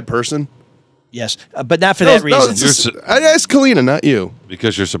I a bad person? Yes, but not for that reason. it's just- I asked Kalina, not you.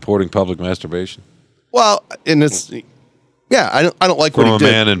 Because you're supporting public masturbation Well, and it's I don't like from what a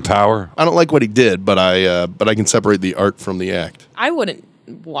he did. man in power. I don't like what he did, but I can separate the art from the act. I wouldn't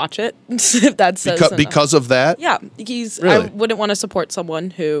watch it if that says enough. Because of that. Yeah, Really? I wouldn't want to support someone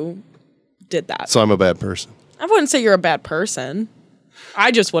who did that. So I'm a bad person. I wouldn't say you're a bad person.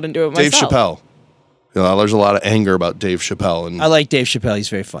 I just wouldn't do it myself. Dave Chappelle. You know, there's a lot of anger about Dave Chappelle, and I like Dave Chappelle. He's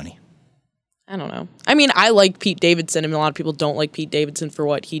very funny. I don't know. I mean, I like Pete Davidson, and a lot of people don't like Pete Davidson for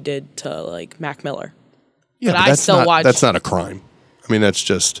what he did to like Mac Miller. yeah, but but I that's still not, watch. That's not a crime. I mean, that's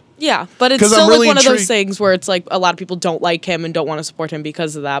just Yeah, but it's 'Cause I'm still really like one of those intrigued- things where it's like a lot of people don't like him and don't want to support him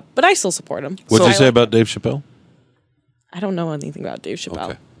because of that. But I still support him. What'd So you I say like- about Dave Chappelle? I don't know anything about Dave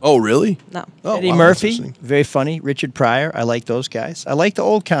Chappelle. Okay. Oh, really? No. Oh, Eddie wow, Murphy, interesting. very funny. Richard Pryor, I like those guys. I like the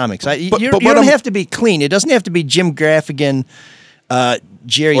old comics. You but you what don't I'm- have to be clean. It doesn't have to be Jim Gaffigan,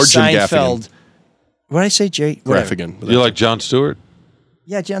 Jerry Or Jim Seinfeld. Gaffigan. What did I say, Jerry? Whatever. Graffigan. You like Jon Stewart?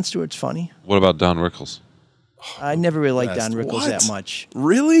 Yeah, Jon Stewart's funny. What about Don Rickles? I never really liked Don Rickles What? that much.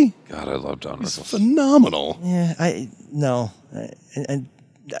 Really? God, I love Don Rickles. Phenomenal. Yeah, and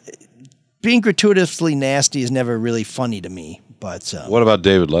being gratuitously nasty is never really funny to me. But What about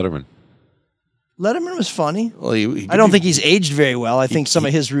David Letterman? Letterman was funny. Well, I don't think he's aged very well. I think some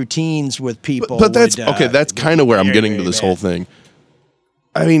of his routines with people. But that's would, okay. That's kind of where I'm very, getting to very this bad. whole thing.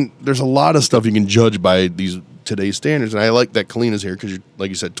 I mean, there's a lot of stuff you can judge by today's standards, and I like that Kalina's here because you're, like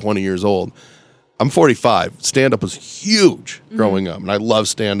you said, 20 years old. I'm 45. Stand up was huge growing up, and I love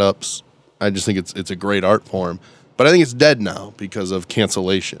stand ups. I just think it's a great art form. But I think it's dead now because of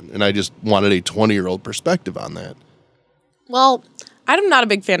cancellation, and I just wanted a 20-year-old perspective on that. Well, I'm not a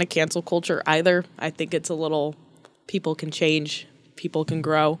big fan of cancel culture either. I think it's a little people can change, people can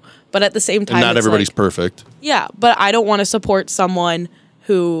grow, but at the same time, And not it's everybody's like, perfect. Yeah, but I don't want to support someone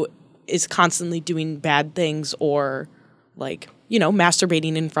who is constantly doing bad things or like, you know,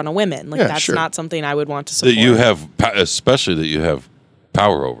 masturbating in front of women. Like Yeah, that's sure. not something I would want to support. That you have, especially that you have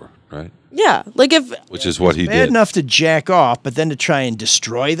power over, right? Yeah, like if Which is what he Bad did. enough to jack off, but then to try and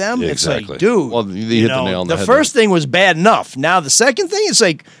destroy them, Yeah, it's exactly. like, dude. Well, you hit the nail on the head first thing was bad enough. Now the second thing, it's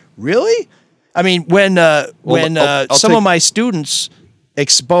like, really? I mean, when I'll some take- of my students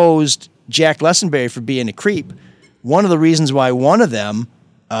exposed Jack Lessenberry for being a creep, one of the reasons why one of them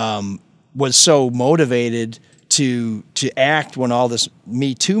was so motivated to act when all this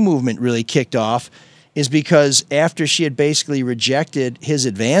Me Too movement really kicked off is because after she had basically rejected his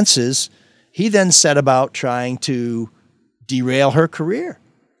advances, he then set about trying to derail her career.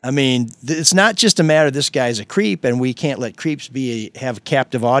 I mean, it's not just a matter of this guy's a creep and we can't let creeps have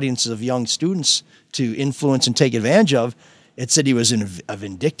captive audiences of young students to influence and take advantage of. It said he was a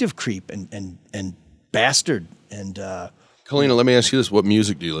vindictive creep and bastard. And Kalina, let me ask you this: what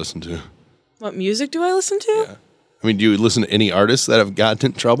music do you listen to? What music do I listen to? Yeah. I mean, do you listen to any artists that have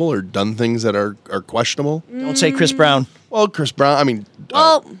gotten in trouble or done things that are questionable? Don't say Chris Brown. Well, Chris Brown. I mean,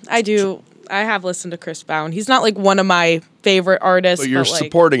 well, I do. I have listened to Chris Brown. He's not like one of my favorite artists. But you're like,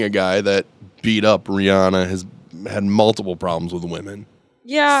 supporting a guy that beat up Rihanna, has had multiple problems with women.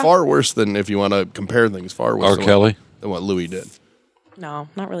 Yeah. Far worse than, if you want to compare things, far worse R. Kelly? than what Louis did. No,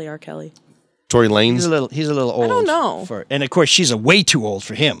 not really R. Kelly. Tory Lanez? He's a little old. I don't know. And of course, she's way too old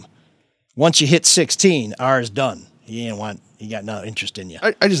for him. Once you hit 16, R's done. He got no interest in you.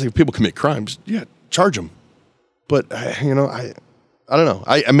 I just think if people commit crimes, yeah, charge them. But I don't know.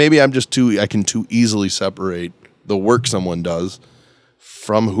 I can too easily separate the work someone does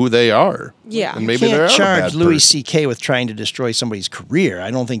from who they are. Yeah. And maybe you they're can't a bad charge Louis person. C.K. with trying to destroy somebody's career.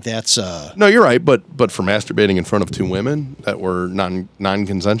 I don't think that's... No, you're right, but for masturbating in front of two women that were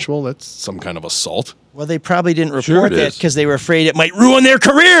non-consensual, that's some kind of assault. Well, they probably didn't report Sure it that is. because they were afraid it might ruin their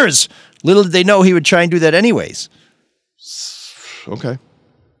careers. Little did they know he would try and do that anyways. Okay.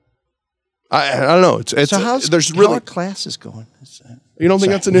 I don't know. So how are classes going? You don't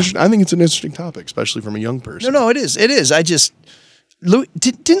think that's an interesting? I think it's an interesting topic, especially from a young person. No, it is. It is.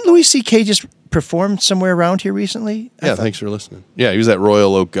 Didn't Louis C.K. just perform somewhere around here recently? Yeah, thanks for listening. Yeah, he was at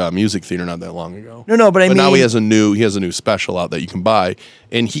Royal Oak Music Theater not that long ago. No, but I mean, now he has a new special out that you can buy,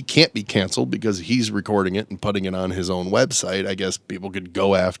 and he can't be canceled because he's recording it and putting it on his own website. I guess people could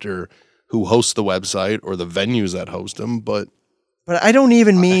go after who hosts the website or the venues that host them, but I don't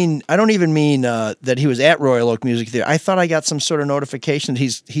even mean that he was at Royal Oak Music Theater. I thought I got some sort of notification that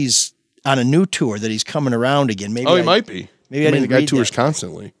he's on a new tour, that he's coming around again. Maybe he might be. Maybe I didn't the guy read tours that.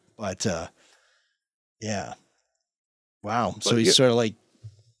 constantly. But yeah, wow. So But he's sort of like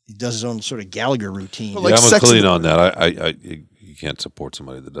he does his own sort of Gallagher routine. Well, like I'm Sex clean and the- on that. You can't support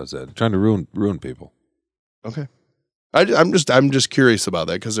somebody that does that. Trying to ruin people. Okay. I'm just curious about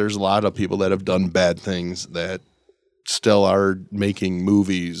that because there's a lot of people that have done bad things that still are making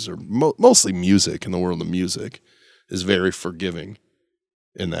movies or mostly music in the world of music is very forgiving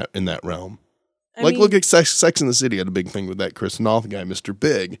in that realm. Look at Sex in the City had a big thing with that Chris Noth guy, Mr.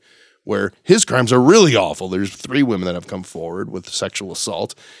 Big, where his crimes are really awful. There's 3 women that have come forward with sexual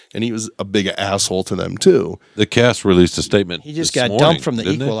assault, and he was a big asshole to them too. The cast released a statement. He just this got morning, dumped from the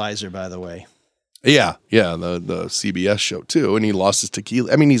didn't they? Equalizer, by the way. Yeah, the CBS show too, and he lost his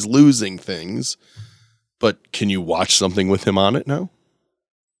tequila. I mean, he's losing things, but can you watch something with him on it now?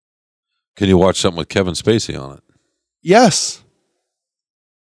 Can you watch something with Kevin Spacey on it? Yes.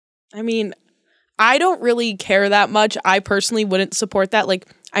 I mean, I don't really care that much. I personally wouldn't support that. Like,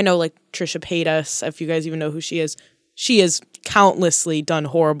 I know, like, Trisha Paytas, if you guys even know who she is has countlessly done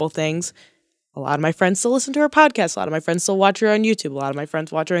horrible things. A lot of my friends still listen to her podcast. A lot of my friends still watch her on YouTube. A lot of my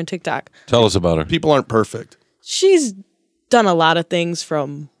friends watch her on TikTok. Tell us about her. People aren't perfect. She's done a lot of things,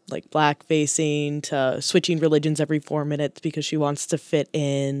 from like blackfacing to switching religions every 4 minutes because she wants to fit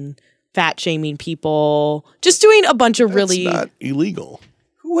in, fat shaming people, just doing a bunch of really... That's not illegal.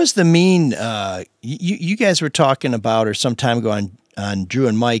 Who was the mean? You guys were talking about her some time ago on Drew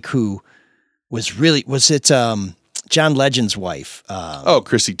and Mike, who was it John Legend's wife?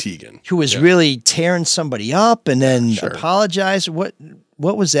 Chrissy Teigen, who was really tearing somebody up and then apologized. What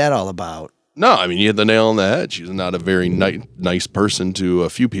was that all about? No, I mean, you hit the nail on the head. She's not a very nice person to a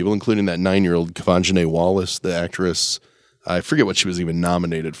few people, including that 9-year-old Kavanjane Wallace, the actress. I forget what she was even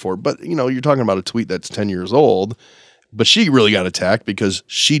nominated for, but you're talking about a tweet that's 10 years old. But she really got attacked because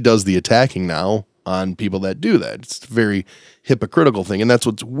she does the attacking now on people that do that. It's a very hypocritical thing, and that's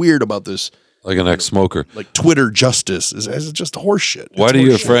what's weird about this. Like an ex-smoker. Like Twitter justice is just horseshit. Why do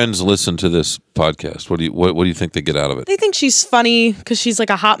your friends listen to this podcast? What do you think they get out of it? They think she's funny because she's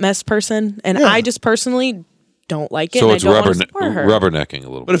like a hot mess person, and I just personally don't like it. So and it's I don't want to support her. rubbernecking a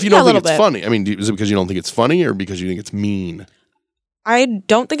little bit. But if you don't think it's funny, I mean, is it because you don't think it's funny or because you think it's mean? I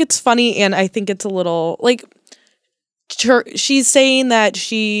don't think it's funny, and I think it's a little like... She's saying that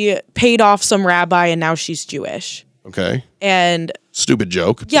she paid off some rabbi and now she's Jewish. Okay. And stupid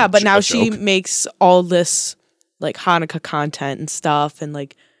joke. Yeah, but now she makes all this like Hanukkah content and stuff and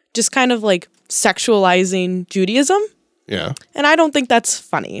like just kind of like sexualizing Judaism. Yeah. And I don't think that's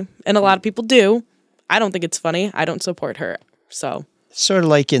funny. And a lot of people do. I don't think it's funny. I don't support her. So sort of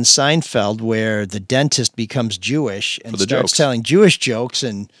like in Seinfeld, where the dentist becomes Jewish and starts jokes. telling Jewish jokes,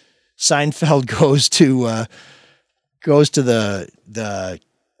 and Seinfeld goes to the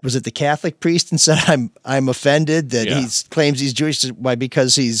was it the Catholic priest and said, I'm offended that he claims he's Jewish. Why?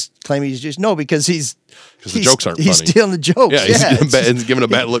 Because he's claiming he's Jewish? No, because the jokes aren't funny. He's stealing the jokes. Yeah, he's giving a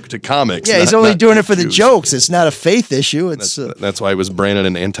bad look to comics. Yeah, he's only doing it for the jokes. It's not a faith issue. It's that's why he was branded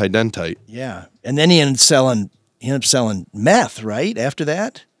an anti-dentite. Yeah, and then he ended up selling meth right after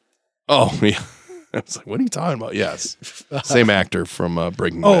that. Oh yeah. I was like, what are you talking about? Yes. Same actor from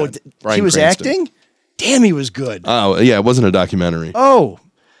Breaking Bad. Oh, Bryan he was Cranston. acting? Damn, he was good. Oh, yeah, it wasn't a documentary. Oh,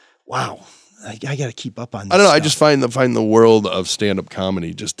 wow. I got to keep up on this I don't know. stuff. I just find the world of stand-up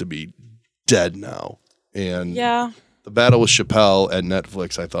comedy just to be dead now. And the battle with Chappelle at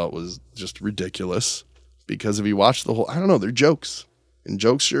Netflix I thought was just ridiculous. Because if you watch the whole, I don't know, they're jokes. And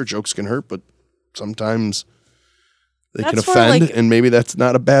jokes can hurt, but sometimes they can offend. And maybe that's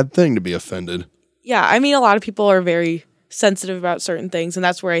not a bad thing to be offended. Yeah, I mean, a lot of people are very sensitive about certain things, and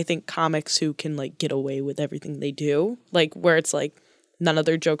that's where I think comics who can like get away with everything they do, like where it's like none of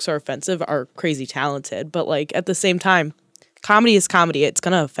their jokes are offensive, are crazy talented. But like at the same time, comedy is comedy. It's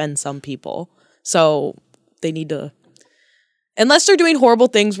gonna offend some people, so they need to, unless they're doing horrible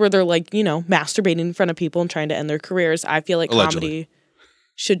things where they're like, you know, masturbating in front of people and trying to end their careers. I feel like comedy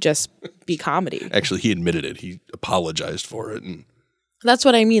should just be comedy. Actually, he admitted it. He apologized for it, and that's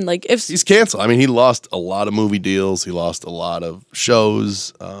what I mean. Like, if he's canceled, I mean, he lost a lot of movie deals. He lost a lot of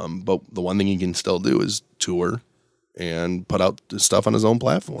shows. But the one thing he can still do is tour and put out stuff on his own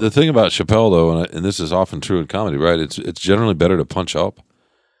platform. The thing about Chappelle, though, and this is often true in comedy, right? It's generally better to punch up.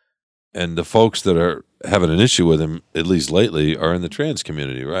 And the folks that are having an issue with him, at least lately, are in the trans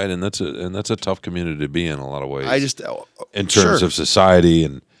community, right? And that's a tough community to be in a lot of ways. In terms of society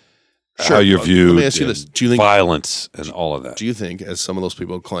and how you're viewed. Let me ask you this: do you think violence and all of that? Do you think, as some of those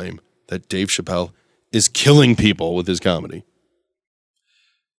people claim, that Dave Chappelle is killing people with his comedy?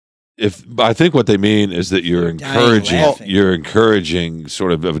 I think what they mean is that you're encouraging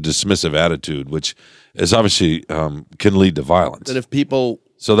sort of a dismissive attitude, which is obviously can lead to violence. That if people,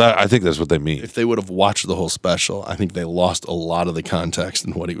 I think that's what they mean. If they would have watched the whole special, I think they lost a lot of the context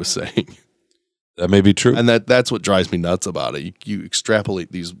in what he was saying. That may be true, and that's what drives me nuts about it. You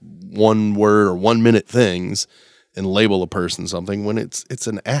extrapolate these 1 word or 1 minute things and label a person something when it's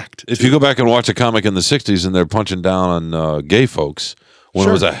an act. If you go back and watch a comic in the 60s and they're punching down on gay folks, when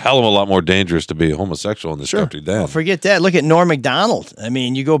it was a hell of a lot more dangerous to be homosexual in this country then. Well, forget that. Look at Norm Macdonald. I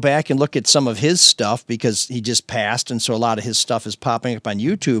mean, you go back and look at some of his stuff because he just passed, and so a lot of his stuff is popping up on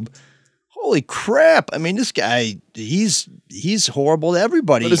YouTube. Holy crap. I mean, this guy, he's horrible to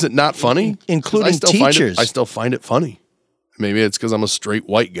everybody. But is it not funny? Including teachers. I still find it funny. Maybe it's because I'm a straight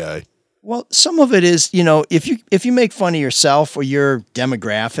white guy. Well, some of it is, you know, if you make fun of yourself or your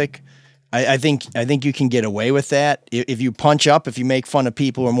demographic, I think you can get away with that. If you punch up, if you make fun of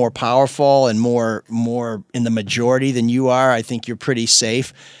people who are more powerful and more in the majority than you are, I think you're pretty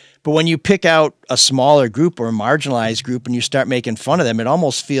safe. But when you pick out a smaller group or a marginalized group and you start making fun of them, it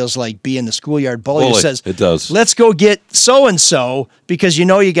almost feels like being the schoolyard bully who says, it does. Let's go get so-and-so because you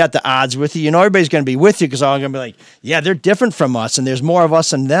know you got the odds with you. You know everybody's going to be with you because all going to be like, yeah, they're different from us and there's more of us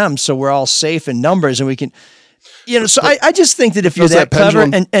than them, so we're all safe in numbers and we can... You know, so I just think that if you're that clever,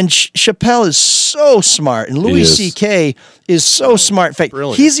 and Chappelle is so smart, and Louis C.K. is so smart. In fact,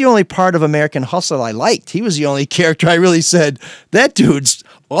 he's the only part of American Hustle I liked. He was the only character I really said, that dude's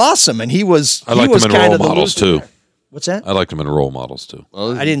awesome, and he was. I liked him in Role Models too. What's that? I liked him in Role Models too.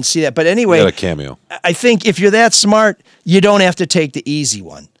 I didn't see that, but anyway, he had a cameo. I think if you're that smart, you don't have to take the easy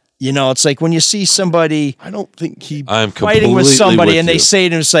one. You know, it's like when you see somebody, I don't think I'm fighting with somebody with and they say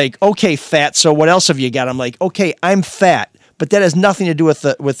it and it's like, okay, fat, so what else have you got? I'm like, okay, I'm fat, but that has nothing to do with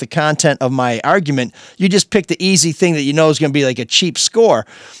the content of my argument. You just pick the easy thing that you know is going to be like a cheap score.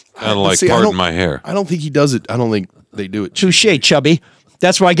 Kind of like parting my hair. I don't think he does it. I don't think they do it. Touche, chubby.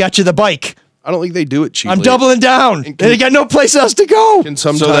 That's why I got you the bike. I don't think they do it cheaply. I'm doubling down. And they got no place else to go.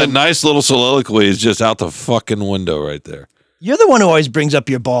 So that nice little soliloquy is just out the fucking window right there. You're the one who always brings up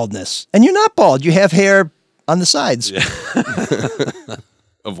your baldness. And you're not bald. You have hair on the sides. Yeah.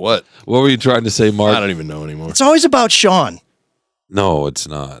 Of what? What were you trying to say, Mark? I don't even know anymore. It's always about Sean. No, it's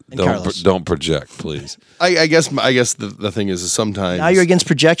not. Don't project, please. I guess the thing is sometimes... Now you're against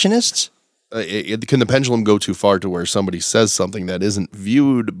projectionists? Can the pendulum go too far to where somebody says something that isn't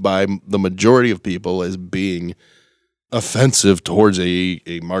viewed by the majority of people as being offensive towards a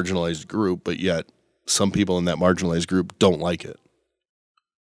marginalized group, but yet some people in that marginalized group don't like it?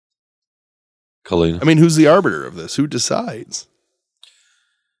 Colleen? I mean, who's the arbiter of this? Who decides?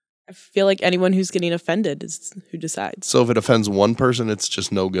 I feel like anyone who's getting offended is who decides. So if it offends one person, it's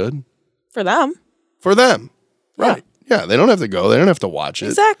just no good? For them. For them. Right. Yeah, they don't have to go. They don't have to watch it.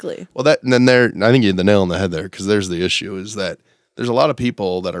 Exactly. Well, I think you hit the nail on the head there, because there's the issue, is that there's a lot of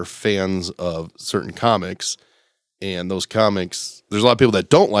people that are fans of certain comics, and those comics, there's a lot of people that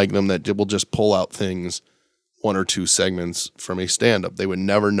don't like them that will just pull out things, 1 or 2 segments from a stand-up. They would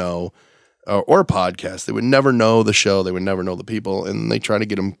never know, or a podcast. They would never know the show. They would never know the people, and they try to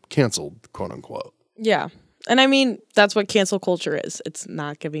get them canceled, quote unquote. Yeah. And I mean, that's what cancel culture is. It's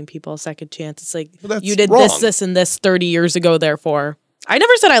not giving people a second chance. It's like, that's you did wrong. this, and this 30 years ago, therefore. I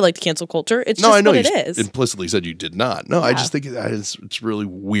never said I liked cancel culture. It's just I know what you it is. implicitly said you did not. No, I just think it's really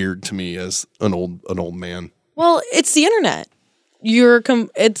weird to me as an old man. Well, it's the internet.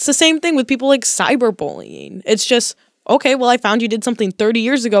 It's the same thing with people like cyberbullying. It's just, okay, well, I found you did something 30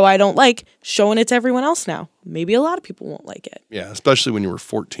 years ago I don't like, showing it to everyone else now. Maybe a lot of people won't like it. Yeah, especially when you were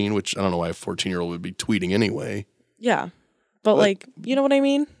 14, which I don't know why a 14-year-old would be tweeting anyway. Yeah. But like, you know what I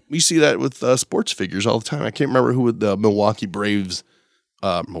mean? We see that with sports figures all the time. I can't remember who the Milwaukee Brewers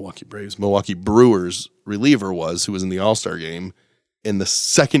reliever was, who was in the All-Star game. And the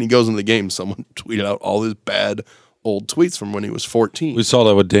second he goes into the game, someone tweeted out all his bad old tweets from when he was 14. We saw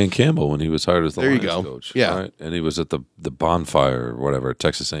that with Dan Campbell when he was hired as the Lions coach. Yeah. Right? And he was at the bonfire or whatever at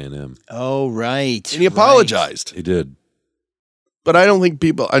Texas A&M. Oh, right. And he apologized. He did. But I don't think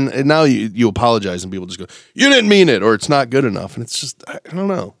people, and now you apologize and people just go, you didn't mean it, or it's not good enough. And it's just, I don't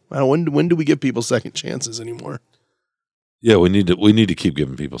know. When do we give people second chances anymore? Yeah, we need to keep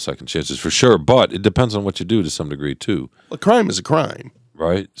giving people second chances for sure, but it depends on what you do to some degree too. A crime is a crime,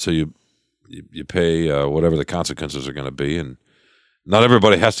 right? So you pay whatever the consequences are going to be, and not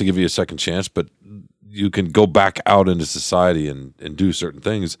everybody has to give you a second chance, but you can go back out into society and do certain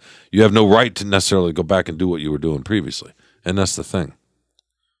things. You have no right to necessarily go back and do what you were doing previously, and that's the thing,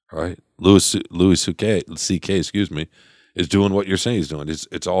 right? Louis C.K. Is doing what you're saying he's doing.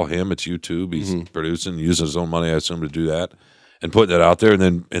 It's all him. It's YouTube. He's producing, using his own money, I assume, to do that, and putting it out there.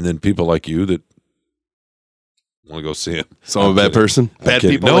 And then people like you that want to go see him. So I'm a bad person. Bad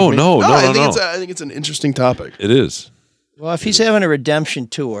people. No. I think it's an interesting topic. It is. Well, if he's having a redemption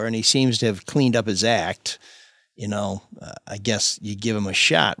tour and he seems to have cleaned up his act, I guess you give him a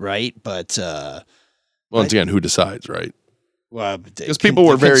shot, right? But once again, who decides, right? Well, because people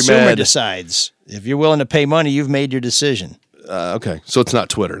were very consumer mad. Decides. If you're willing to pay money, you've made your decision. Okay, so it's not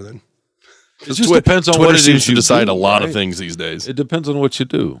Twitter then. It just depends on what it seems is to you decide do, a lot right? of things these days. It depends on what you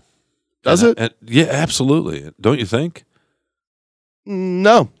do. Does it? Yeah, absolutely. Don't you think?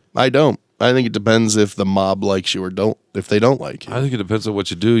 No, I don't. I think it depends if the mob likes you or don't. If they don't like you, I think it depends on what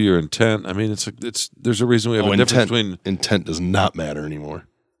you do. Your intent. I mean, there's a reason we have a difference between intent does not matter anymore.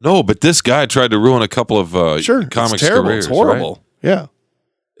 No, but this guy tried to ruin a couple of comics it's terrible. careers. It's horrible. Right? Yeah.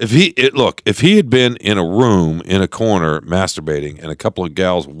 If he had been in a room in a corner masturbating and a couple of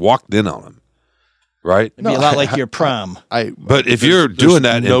gals walked in on him, right? It'd be a lot like your prom. But if you're doing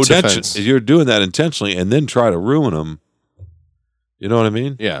that intentionally and then try to ruin them, you know what I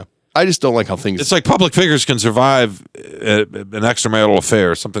mean? Yeah. I just don't like how things. It's like public figures can survive an extramarital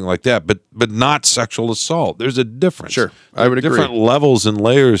affair or something like that, but not sexual assault. There's a difference. Sure, I would agree. Different levels and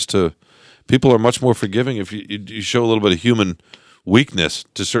layers to. People are much more forgiving if you show a little bit of human weakness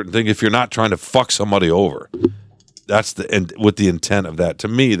to certain things. If you're not trying to fuck somebody over, that's with the intent of that. To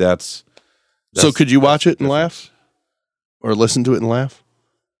me, that's so. Could you watch it and laugh, or listen to it and laugh?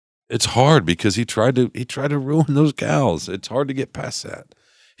 It's hard because he tried to ruin those gals. It's hard to get past that.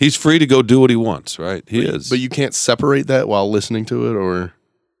 He's free to go do what he wants, right? He is. But you can't separate that while listening to it, or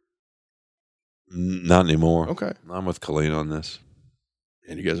not anymore. Okay, I'm with Colleen on this.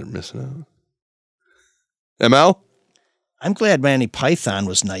 And you guys are missing out. ML? I'm glad Manny Python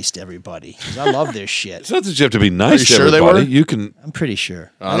was nice to everybody because I love their shit. It's not that you have to be nice to sure everybody. they were? You can. I'm pretty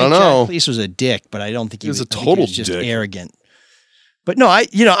sure. I don't know. John Cleese was a dick, but I don't think he was a total just dick. arrogant. But no,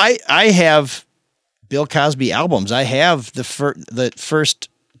 I have Bill Cosby albums. I have the first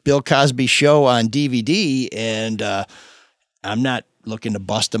Bill Cosby show on DVD, and I'm not looking to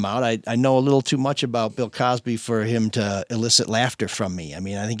bust him out. I know a little too much about Bill Cosby for him to elicit laughter from me. I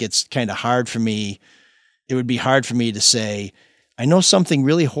mean, I think it's kind of hard for me. It would be hard for me to say, I know something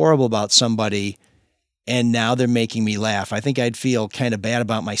really horrible about somebody, and now they're making me laugh. I think I'd feel kind of bad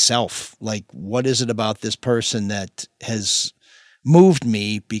about myself. Like, what is it about this person that has moved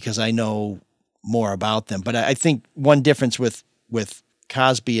me because I know more about them? But I think one difference with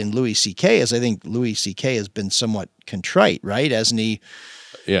Cosby and Louis C.K. is I think Louis C.K. has been somewhat contrite, right? Hasn't he?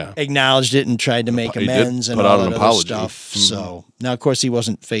 Yeah. Acknowledged it and tried to make amends and all that other stuff. Mm-hmm. So now, of course, he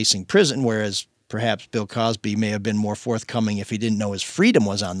wasn't facing prison, whereas perhaps Bill Cosby may have been more forthcoming if he didn't know his freedom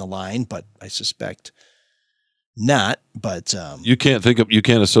was on the line, but I suspect not. But you can't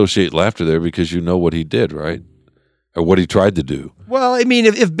associate laughter there because you know what he did, right? Or what he tried to do. Well, I mean,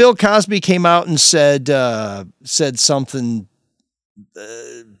 if Bill Cosby came out and said something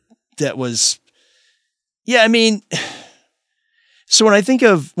that was, yeah. I mean, so when I think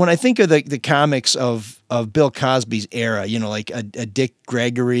of the comics of Bill Cosby's era, you know, like a Dick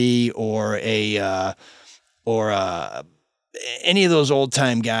Gregory or any of those old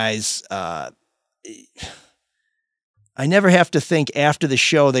time guys, I never have to think after the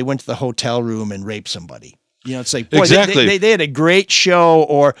show they went to the hotel room and raped somebody. You know, it's like, boy, exactly. they had a great show,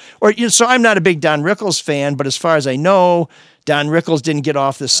 or you know. So I'm not a big Don Rickles fan, but as far as I know, Don Rickles didn't get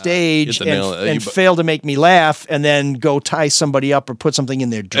off the stage and fail to make me laugh, and then go tie somebody up or put something in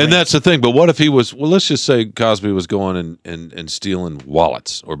their drink. And that's the thing. But what if he was? Well, let's just say Cosby was going and stealing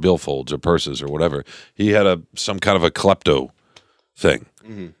wallets or billfolds or purses or whatever. He had some kind of a klepto thing.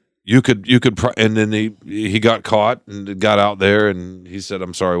 Mm-hmm. You could, and then he got caught and got out there, and he said,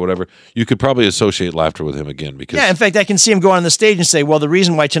 "I'm sorry," whatever. You could probably associate laughter with him again because in fact, I can see him go on the stage and say, "Well, the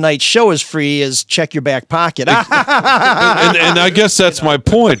reason why tonight's show is free is check your back pocket." and I guess that's my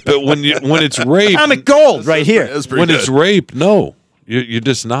point. But when it's rape, comic gold right here. When it's rape, no, you're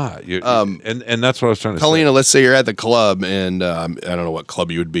just not. And that's what I was trying to say. Paulina, let's say you're at the club, and I don't know what club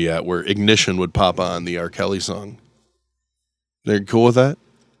you would be at, where Ignition would pop on the R. Kelly song. They're cool with that?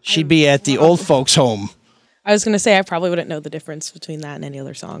 She'd be at the old folks' home. I was going to say I probably wouldn't know the difference between that and any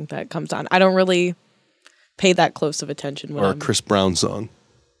other song that comes on. I don't really pay that close of attention. Or a Chris Brown song.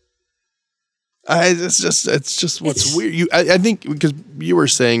 It's just what's weird. I think because you were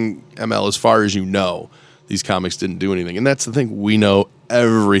saying, ML, as far as you know, these comics didn't do anything. And that's the thing. We know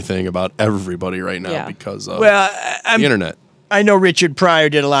everything about everybody right now because of the internet. I know Richard Pryor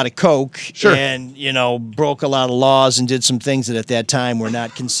did a lot of coke Sure. and, you know, broke a lot of laws and did some things that at that time were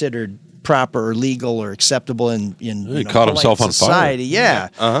not considered proper or legal or acceptable in he caught himself on society. fire. Yeah.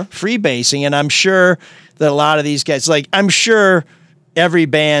 Uh-huh. Freebasing. And I'm sure that a lot of these guys, like, I'm sure every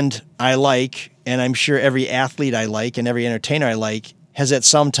band I like, and I'm sure every athlete I like, and every entertainer I like has at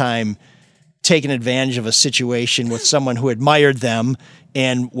some time taken advantage of a situation with someone who admired them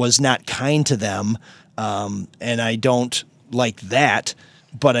and was not kind to them. And I don't like that,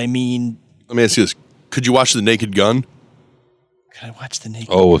 but I mean, let me ask you this: could you watch The Naked Gun? Can I watch The Naked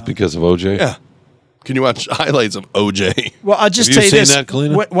Gun? Oh, Gun? because of OJ? Yeah. Can you watch highlights of OJ? Well, I'll just Have tell you you seen this: that,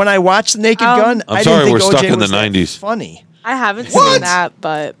 Kalina? when I watched The Naked Gun, I'm I sorry, didn't we're think stuck OJ in the was that 90s. funny. I haven't seen that,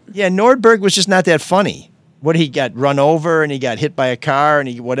 but yeah, Nordberg was just not that funny. What, he got run over and he got hit by a car and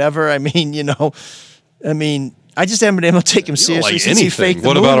he whatever. I mean, you know, I just haven't been able to take him seriously since he faked the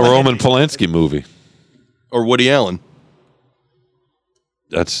What about a moonlight. Roman Polanski movie? Or Woody Allen?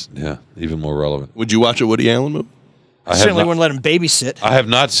 That's, even more relevant. Would you watch a Woody Allen movie? I certainly wouldn't let him babysit. I have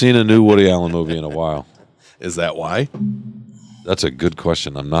not seen a new Woody Allen movie in a while. Is that why? That's a good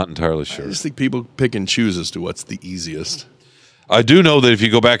question. I'm not entirely sure. I just think people pick and choose as to what's the easiest. I do know that if you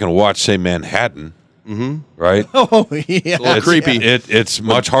go back and watch, say, Manhattan, right? Oh, yeah. It's a little creepy. It's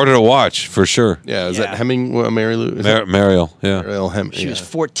much harder to watch, for sure. Yeah, is that Hemming, Mary Lou? Mariel, yeah. Mariel Hemming. She was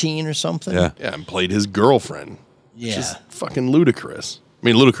 14 or something. Yeah. Yeah, and played his girlfriend. Yeah. Which is fucking ludicrous. I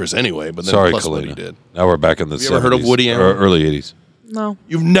mean, ludicrous anyway, but then Sorry, plus what Kalina. he did. Now we're back in the 70s. Have you ever heard of Woody Allen? Or early 80s. no.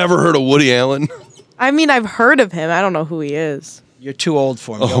 You've never heard of Woody Allen? I mean, I've heard of him. I don't know who he is. You're too old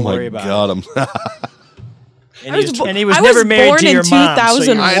for him. Oh Don't my worry about God, it. And he was I never was married born to in your mom. So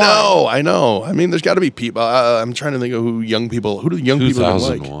 2001. I know. I mean, there's got to be people. I'm trying to think of who do young people like?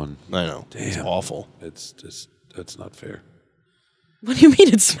 2001. I know. Damn. It's awful. It's just, that's not fair. What do you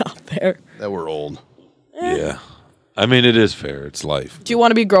mean it's not fair? That we're old. Yeah. I mean, it is fair. It's life. Do you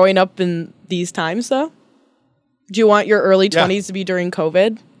want to be growing up in these times, though? Do you want your early 20s to be during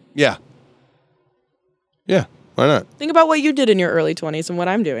COVID? Yeah. Yeah. Why not? Think about what you did in your early 20s and what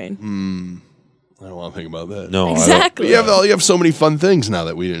I'm doing. I don't want to think about that. No, Exactly. You have so many fun things now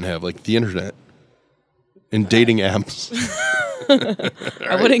that we didn't have, like the internet and dating apps.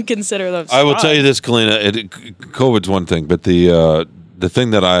 I wouldn't consider those. I will tell you this, Kalina. COVID's one thing, but the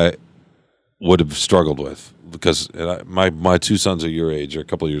thing that I would have struggled with, because my two sons are your age, or a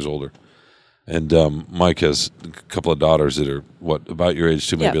couple of years older, and Mike has a couple of daughters that are about your age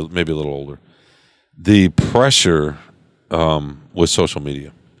too, maybe a little older. The pressure with social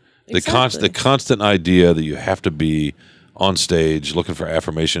media, the constant idea that you have to be on stage looking for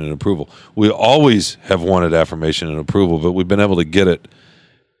affirmation and approval. We always have wanted affirmation and approval, but we've been able to get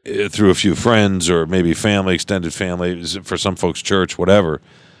it through a few friends or maybe family, extended family, for some folks, church, whatever.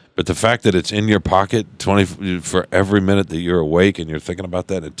 But the fact that it's in your pocket for every minute that you're awake and you're thinking about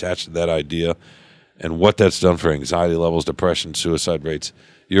that and attached to that idea and what that's done for anxiety levels, depression, suicide rates,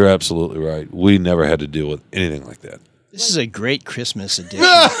 you're absolutely right. We never had to deal with anything like that. This is a great Christmas edition.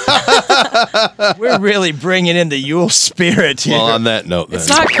 We're really bringing in the Yule spirit here. Well, on that note, then. It's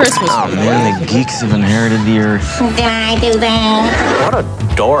not Christmas. Man, the geeks have inherited the earth. Did I do that? What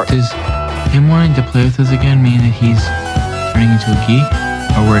a dork. Does him wanting to play with us again mean that he's turning into a geek,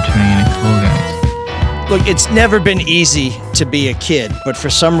 or we're turning into cool guys? Look, it's never been easy to be a kid, but for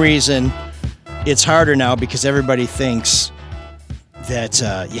some reason, it's harder now because everybody thinks that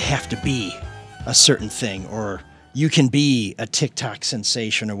you have to be a certain thing, or you can be a TikTok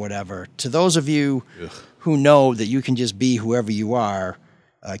sensation or whatever. To those of you who know that you can just be whoever you are,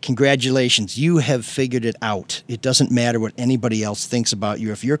 congratulations. You have figured it out. It doesn't matter what anybody else thinks about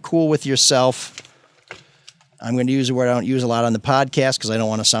you. If you're cool with yourself, I'm going to use a word I don't use a lot on the podcast because I don't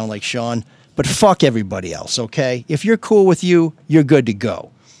want to sound like Sean, but fuck everybody else, okay? If you're cool with you, you're good to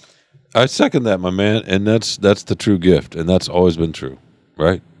go. I second that, my man, and that's the true gift, and that's always been true,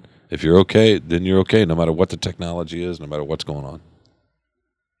 right? If you're okay, then you're okay, no matter what the technology is, no matter what's going on.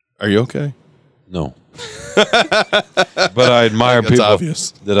 Are you okay? No. But I admire people.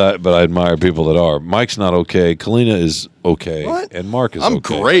 Obvious. But I admire people that are. Mike's not okay. Kalina is okay. What? And Mark is I'm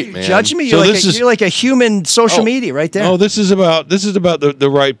okay. great, man. Judge me? So You're like a human social media right there. No, this is about the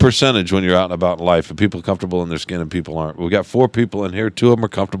right percentage when you're out and about in life, and people are comfortable in their skin and people aren't. We got 4 people in here. 2 of them are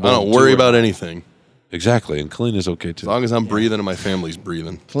comfortable. I don't worry about anything. Exactly, and Kalina's okay too. As long as I'm breathing and my family's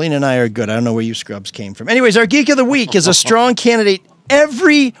breathing. Kalina and I are good. I don't know where you scrubs came from. Anyways, our Geek of the Week is a strong candidate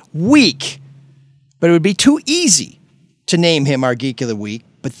every week, but it would be too easy to name him our Geek of the Week.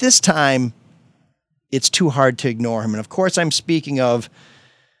 But this time, it's too hard to ignore him. And of course, I'm speaking of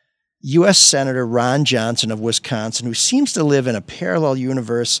U.S. Senator Ron Johnson of Wisconsin, who seems to live in a parallel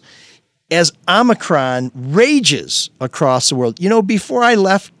universe as Omicron rages across the world. You know, before I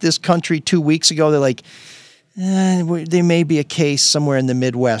left this country 2 weeks ago, they're like, there may be a case somewhere in the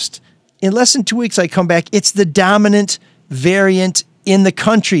Midwest. In less than 2 weeks, I come back. It's the dominant variant in the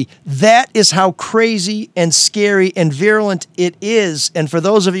country. That is how crazy and scary and virulent it is. And for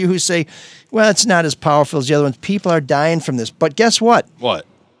those of you who say, well, it's not as powerful as the other ones, people are dying from this. But guess what? What?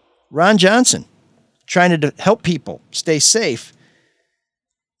 Ron Johnson, trying to help people stay safe,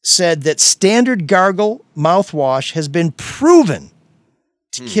 said that Standard Gargle mouthwash has been proven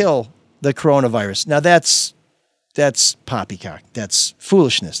to kill the coronavirus. Now that's poppycock. That's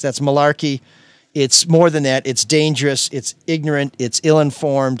foolishness. That's malarkey. It's more than that. It's dangerous. It's ignorant. It's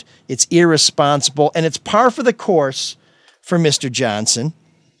ill-informed. It's irresponsible. And it's par for the course for Mr. Johnson.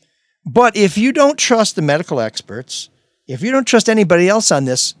 But if you don't trust the medical experts, if you don't trust anybody else on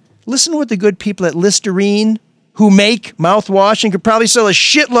this, listen to what the good people at Listerine, who make mouthwash and could probably sell a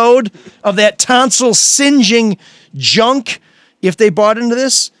shitload of that tonsil singeing junk if they bought into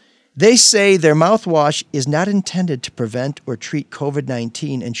this. They say their mouthwash is not intended to prevent or treat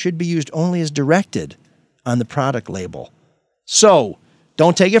COVID-19 and should be used only as directed on the product label. So,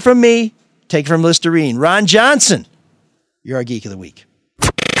 don't take it from me, take it from Listerine. Ron Johnson, you're our Geek of the Week.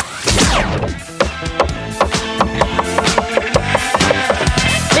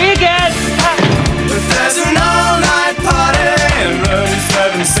 Me again! There's an all-night party in room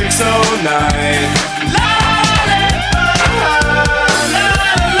 7609.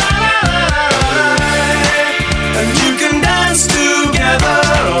 And you can dance together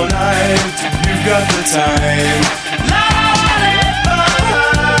all night if you've got the time.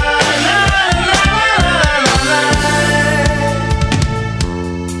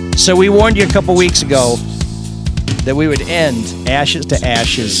 So we warned you a couple weeks ago that we would end Ashes to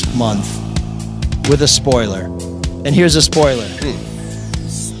Ashes month with a spoiler. And here's a spoiler.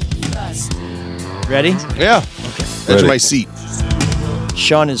 Ready? Yeah. Okay. Edge of my seat.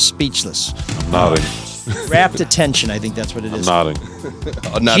 Sean is speechless. I'm nodding. Rapt attention, I think that's what it is. I'm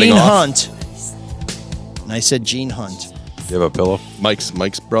nodding. Gene Hunt. And I said Gene Hunt. You have a pillow?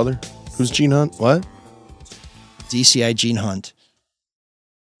 Mike's brother? Who's Gene Hunt? What? DCI Gene Hunt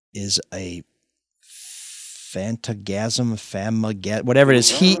is a whatever it is.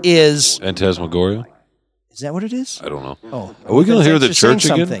 He is... Phantasmagoria? Is that what it is? I don't know. Oh. Are we going to hear the church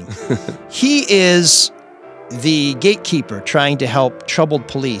again? He is the gatekeeper trying to help troubled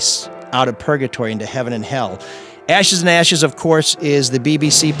police out of purgatory into heaven and hell. Ashes and Ashes, of course, is the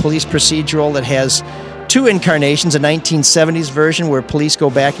BBC police procedural that has 2 incarnations, a 1970s version where police go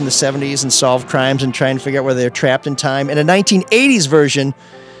back in the 70s and solve crimes and try and figure out whether they're trapped in time, and a 1980s version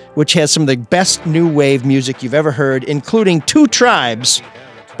which has some of the best new wave music you've ever heard, including 2 Tribes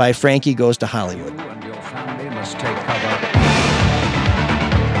by Frankie Goes to Hollywood. And your family must take cover.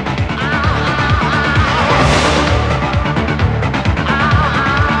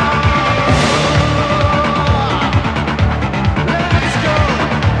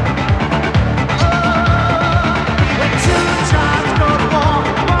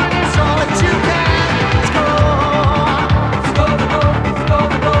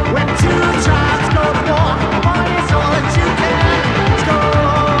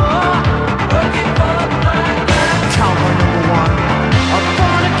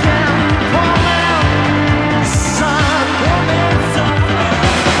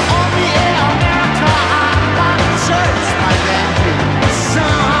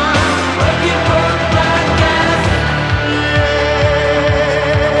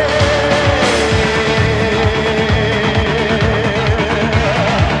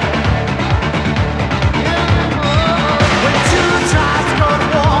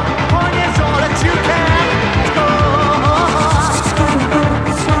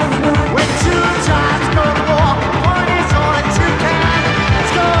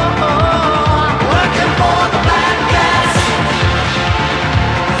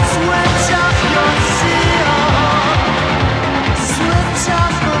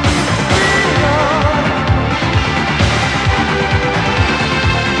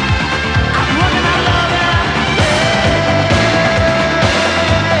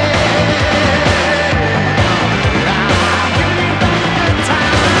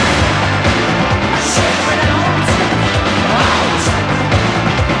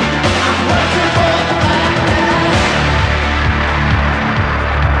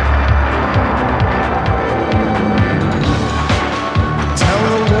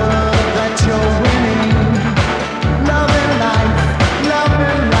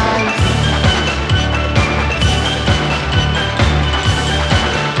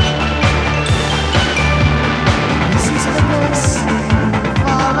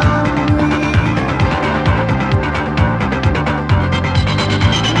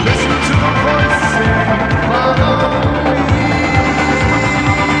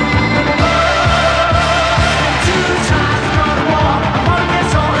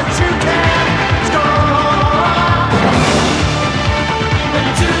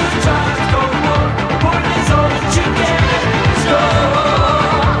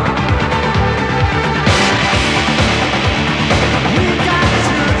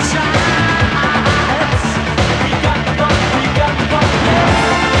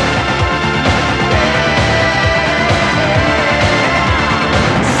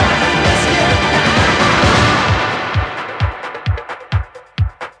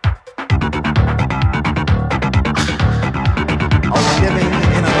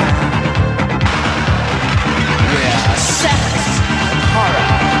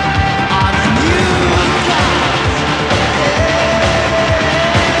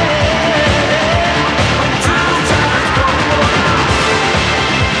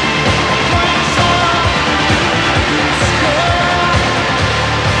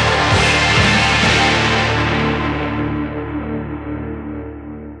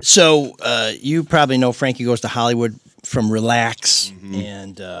 So you probably know Frankie Goes to Hollywood from Relax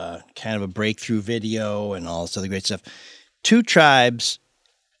and kind of a breakthrough video and all this other great stuff. Two Tribes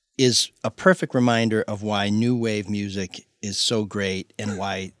is a perfect reminder of why new wave music is so great and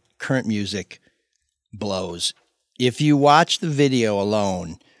why current music blows. If you watch the video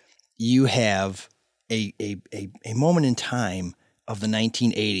alone, you have a moment in time of the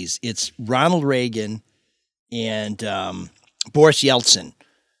 1980s. It's Ronald Reagan and Boris Yeltsin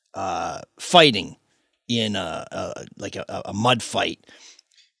fighting in a mud fight.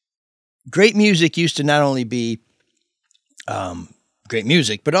 Great music used to not only be great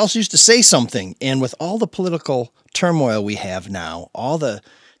music, but also used to say something. And with all the political turmoil we have now, all the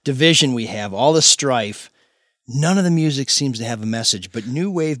division we have, all the strife, none of the music seems to have a message. But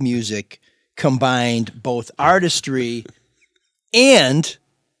new wave music combined both artistry and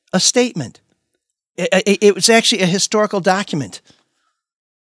a statement. It was actually a historical document.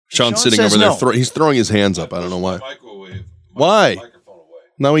 Sean's sitting over there. no. He's throwing his hands up. I don't know why. Why?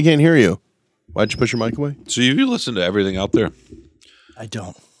 Now we can't hear you. Why'd you push your mic away? So you listen to everything out there? I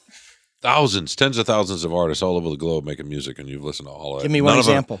don't. Thousands, tens of thousands of artists all over the globe making music, and you've listened to all of it. Give me one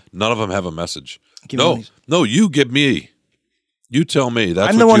example. None of them have a message. No, you give me. You tell me.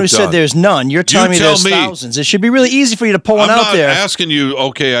 That's I'm the one who said there's none. You're telling me there's thousands. It should be really easy for you to pull one out there. I'm not asking you,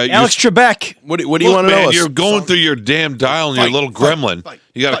 okay. Alex Trebek. What do you want to know? You're going through your damn dial and your little gremlin.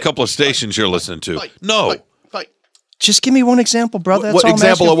 You got a couple of stations you're listening to. No. Just give me one example, brother. That's What all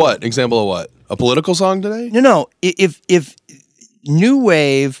example I'm of what? Example of what? A political song today? No. If new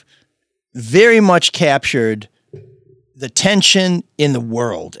wave very much captured the tension in the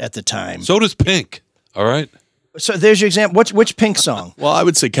world at the time. So does Pink. All right. So there's your example. Which Pink song? Well, I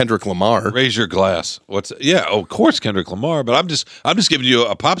would say Kendrick Lamar. Raise Your Glass. Of course Kendrick Lamar, but I'm just giving you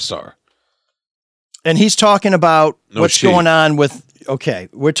a pop star. And he's talking about what's going on with. Okay,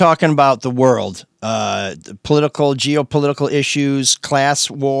 we're talking about the world, the geopolitical issues,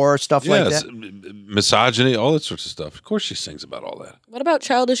 class war, stuff like that. Misogyny, all that sorts of stuff. Of course, she sings about all that. What about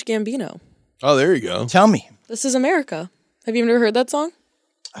Childish Gambino? Oh, there you go. Tell me. This Is America. Have you ever heard that song?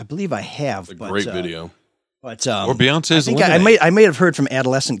 I believe I have. It's a great video. But or Beyonce's. I think I may have heard from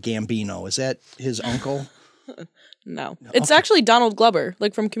Adolescent Gambino. Is that his uncle? No. It's actually Donald Glover,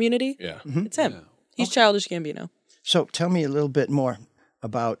 like from Community. Yeah. It's him. He's Childish Gambino. So tell me a little bit more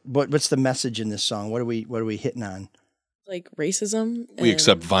about what's the message in this song? What are we hitting on? Like racism. We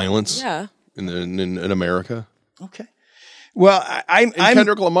accept violence. Yeah. In America. Okay. Well, I'm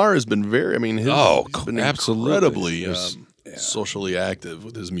Kendrick Lamar has been very. I mean, he's been absolutely incredibly socially active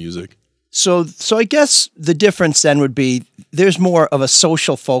with his music. So I guess the difference then would be there's more of a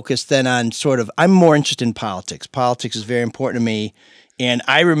social focus than on sort of. I'm more interested in politics. Politics is very important to me. And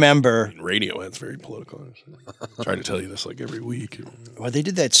I remember Radiohead's very political. I try to tell you this like every week. Well, they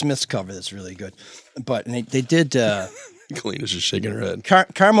did that Smiths cover that's really good, but they did. Kalina's just shaking her head.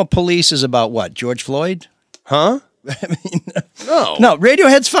 Karma Police is about what? George Floyd? Huh? I mean, no.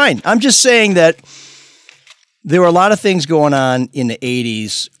 Radiohead's fine. I'm just saying that there were a lot of things going on in the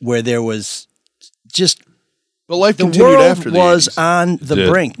 '80s where there was just. But life the continued world after the was 80s. on the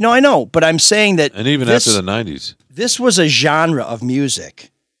brink. No, I know, but I'm saying that, and even after the '90s, this was a genre of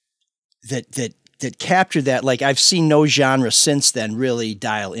music that captured that. Like I've seen no genre since then really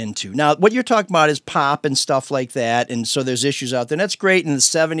dial into. Now, what you're talking about is pop and stuff like that, and so there's issues out there. And that's great. In the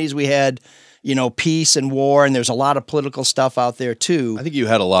 '70s, we had peace and war, and there's a lot of political stuff out there too. I think you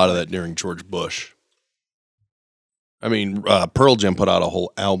had a lot of that during George Bush. I mean, Pearl Jam put out a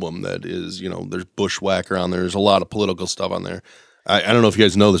whole album that is, there's Bushwhacker on there. There's a lot of political stuff on there. I don't know if you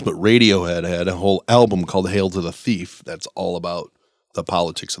guys know this, but Radiohead had a whole album called Hail to the Thief that's all about the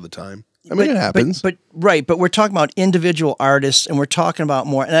politics of the time. I mean, it happens. But we're talking about individual artists, and we're talking about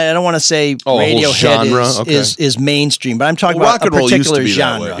more. And I don't want to say a whole Radiohead genre? is mainstream, but I'm talking Well, about a particular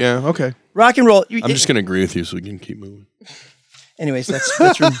genre. That way. Yeah, okay. Rock and roll. I'm just going to agree with you so we can keep moving. Anyways, that's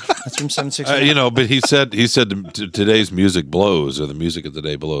room 769. But he said today's music blows, or the music of the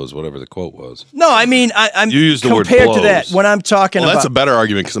day blows, whatever the quote was. No, I mean I'm you used the word compared blows. to that when I'm talking about. That's a better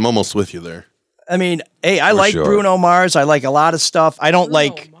argument because I'm almost with you there. I mean, hey, I like Bruno Mars. I like a lot of stuff. I don't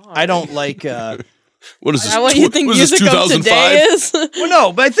like. What is this? What do you think music of today is? Well,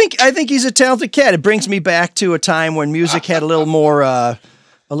 no, but I think he's a talented cat. It brings me back to a time when music had a little more. All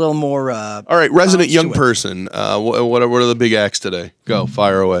right, resident young person. What are the big acts today? Go,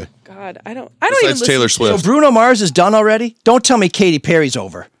 fire away. God, I don't Besides even listen Taylor to Swift. So Bruno Mars is done already? Don't tell me Katy Perry's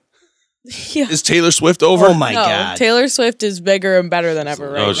over. Yeah. Is Taylor Swift over? Oh my God. Taylor Swift is bigger and better than ever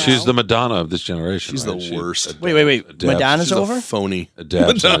right now. She's the Madonna of this generation. She's the worst. Wait. Madonna's She's over? a phony.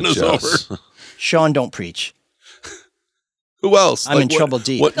 Madonna's over. Sean, don't preach. Who else? I'm in trouble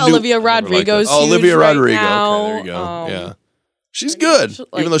deep. Olivia Rodrigo's Oh, huge Olivia right Rodrigo. now. Okay, there you go. Yeah. She's good,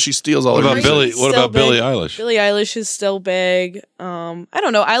 even though she steals all What her about music. Billie? What about Billie Eilish? Billie Eilish is still big. I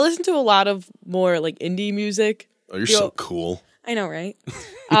don't know. I listen to a lot of more like indie music. Oh, you're so cool. I know, right?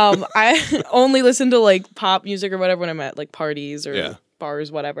 I only listen to like pop music or whatever when I'm at like parties or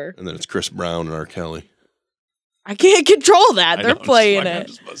bars, whatever. And then it's Chris Brown and R. Kelly. I can't control that. I They're know, playing I'm it.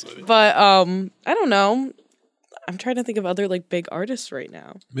 just messing with you. But I don't know. I'm trying to think of other like big artists right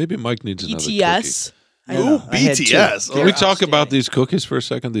now. Maybe Mike needs another BTS. Ooh, BTS. Can we talk about these cookies for a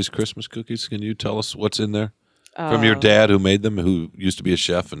second? These Christmas cookies. Can you tell us what's in there? From your dad who made them, who used to be a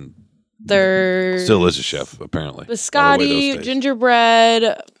chef and There's still is a chef, apparently. biscotti,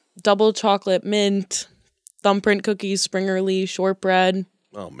 gingerbread, double chocolate mint, thumbprint cookies, Springerly, shortbread.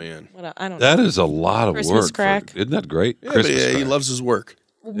 Oh man, I don't know. That is a lot of Christmas work. crack. Isn't that great? Yeah, Christmas but, he crack. loves his work.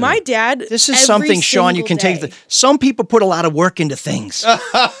 My dad. This is something, Sean, you can take. Some people put a lot of work into things.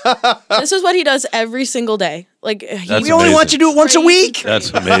 This is what he does every single day. Like we only want you to do it once a week.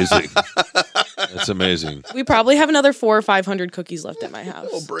 That's amazing. That's amazing. We probably have another 400 or 500 cookies left at my house.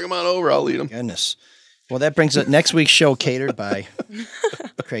 Oh, bring them on over. I'll eat them. Goodness. Well, that brings up next week's show catered by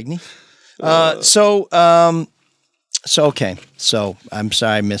Craigney. So okay. So I'm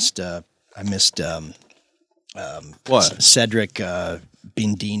sorry I missed what? Cedric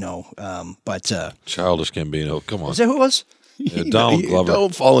Bindino. But Childish Gambino. Come on. Is that who it was? Yeah, Donald Glover.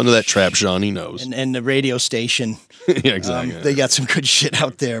 Don't fall into that trap, Sean. He knows. And the radio station. Yeah, exactly. They got some good shit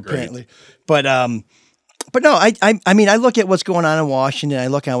out there, apparently. But no, I mean, I look at what's going on in Washington. I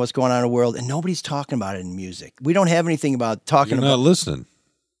look at what's going on in the world, and nobody's talking about it in music. We don't have anything about talking You're about. not listening.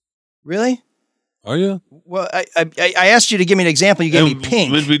 Really? Are you? Well, I asked you to give me an example. You gave me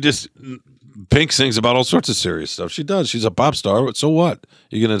Pink. We just Pink sings about all sorts of serious stuff. She does. She's a pop star. So what?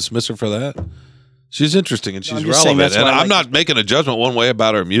 You going to dismiss her for that? She's interesting and she's I'm just saying relevant. that's And why I'm not making a judgment one way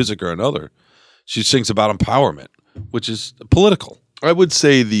about her music or another. She sings about empowerment, which is political. I would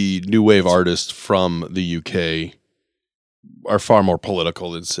say the new wave artists from the UK are far more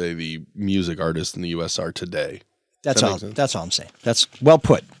political than, say, the music artists in the US are today. That's all. That's all I'm saying. That's well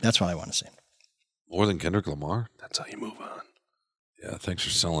put. That's what I want to say. More than Kendrick Lamar? That's how you move on. Yeah, thanks for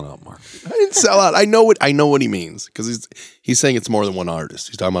selling out, Mark. I didn't sell out. I know what he means because he's saying it's more than one artist.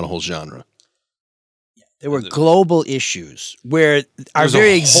 He's talking about a whole genre. There were global issues where our There's a very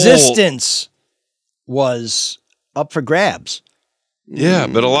whole- existence was up for grabs. Yeah,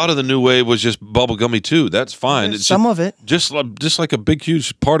 but a lot of the new wave was just bubblegummy too. That's fine. It's Some of it. just like a big,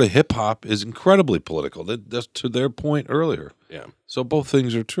 huge part of hip hop is incredibly political. That's to their point earlier. Yeah. So both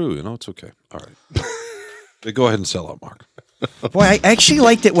things are true. You know, it's okay. All right. But go ahead and sell out, Mark. Boy, I actually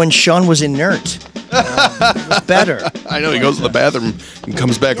liked it when Sean was inert. It was better. I know he goes to the bathroom and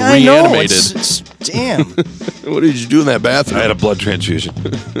comes back Yeah, I know. reanimated. It's damn. What did you do in that bathroom? I had a blood transfusion.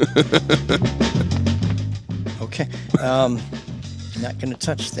 Okay. Not going to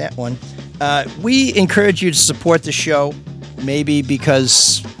touch that one. We encourage you to support the show, maybe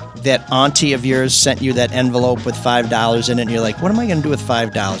because that auntie of yours sent you that envelope with $5 in it, and you're like, what am I going to do with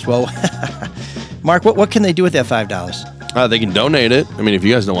 $5? Well, Mark, what can they do with that $5? They can donate it. I mean, if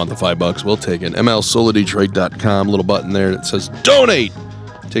you guys don't want the $5, we'll take it. MLSoloDetroit.com, little button there that says donate.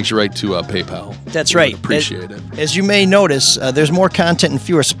 Takes you right to PayPal. That's We would right. Appreciate it. As you may notice, there's more content and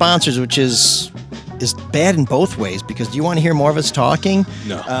fewer sponsors, which is bad in both ways, because do you want to hear more of us talking?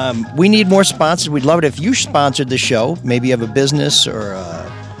 No. We need more sponsors. We'd love it if you sponsored the show. Maybe you have a business or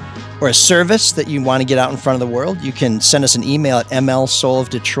a service that you want to get out in front of the world. You can send us an email at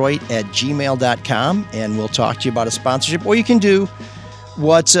mlsoulofdetroit@gmail.com, and we'll talk to you about a sponsorship. Or you can do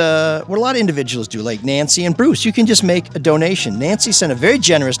what a lot of individuals do, like Nancy and Bruce. You can just make a donation. Nancy sent a very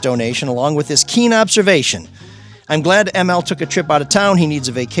generous donation along with this keen observation. I'm glad ML took a trip out of town. He needs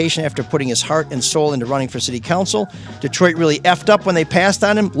a vacation after putting his heart and soul into running for city council. Detroit really effed up when they passed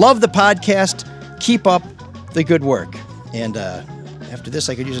on him. Love the podcast. Keep up the good work. And after this,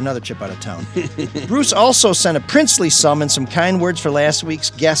 I could use another trip out of town. Bruce also sent a princely sum and some kind words for last week's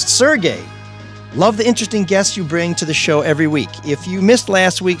guest, Sergey. Love the interesting guests you bring to the show every week. If you missed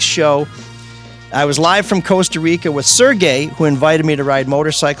last week's show, I was live from Costa Rica with Sergey, who invited me to ride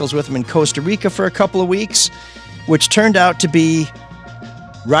motorcycles with him in Costa Rica for a couple of weeks, which turned out to be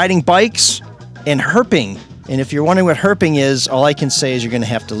riding bikes and herping. And if you're wondering what herping is, all I can say is you're going to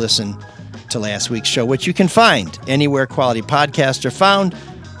have to listen to last week's show, which you can find anywhere quality podcasts are found.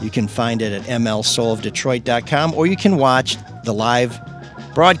 You can find it at mlsoulofdetroit.com, or you can watch the live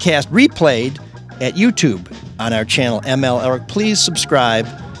broadcast replayed at YouTube on our channel, ML Elric. Please subscribe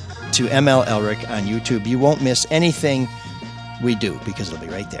to ML Elric on YouTube. You won't miss anything we do because it'll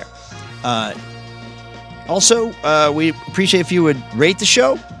be right there. Also, we appreciate if you would rate the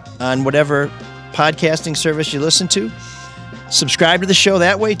show on whatever podcasting service you listen to. Subscribe to the show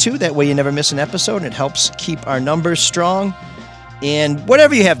that way, too. That way you never miss an episode, and it helps keep our numbers strong. And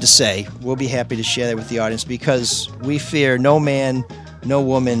whatever you have to say, we'll be happy to share that with the audience, because we fear no man, no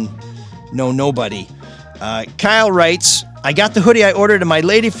woman, no nobody. Kyle writes, I got the hoodie I ordered and my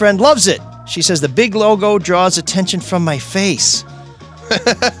lady friend loves it. She says the big logo draws attention from my face.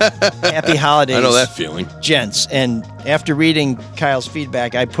 Happy holidays. I know that feeling. Gents. And after reading Kyle's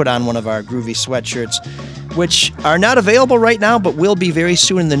feedback, I put on one of our groovy sweatshirts, which are not available right now, but will be very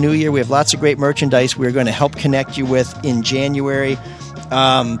soon in the new year. We have lots of great merchandise we're going to help connect you with in January.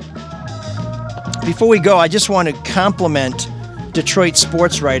 Before we go, I just want to compliment Detroit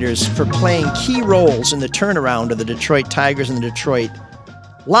sports writers for playing key roles in the turnaround of the Detroit Tigers and the Detroit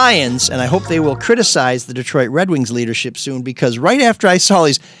Lions, and I hope they will criticize the Detroit Red Wings leadership soon, because right after I saw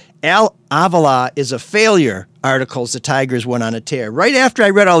these Al Avila is a failure articles, the Tigers went on a tear. Right after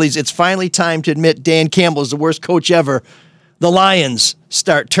I read all these, it's finally time to admit Dan Campbell is the worst coach ever. The Lions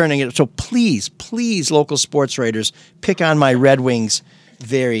start turning it. So please, please, local sports writers, pick on my Red Wings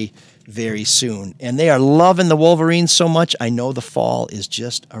very, very soon. And they are loving the Wolverines so much, I know the fall is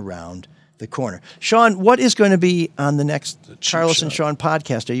just around the corner. Sean, what is going to be on the next Carlos and Sean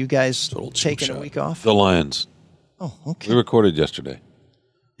podcast? Are you guys taking a week off? The Lions. Oh, okay. We recorded yesterday.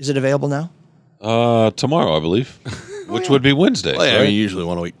 Is it available now? Tomorrow, I believe, which would be Wednesday. Well, yeah, right? I mean, you usually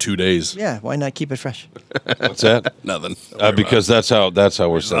want to wait 2 days. Yeah, why not keep it fresh? What's that? Nothing. Because that's how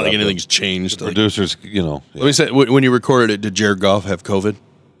we're set Not up. like anything's changed. The producers, Yeah. Let me say, when you recorded it, did Jared Goff have COVID?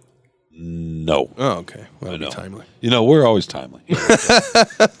 No. Oh, okay. Well, that'd be timely. We're always timely.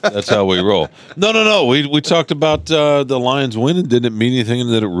 That's how we roll. No. We talked about the Lions winning. Didn't it mean anything?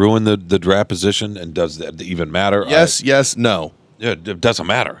 Did it ruin the draft position? And does that even matter? Yes, no. Yeah, it doesn't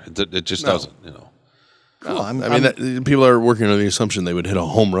matter. It just doesn't, Cool. People are working on the assumption they would hit a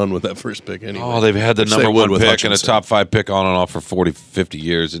home run with that first pick anyway. Oh, they've had the number one pick and a top 5 pick on and off for 40, 50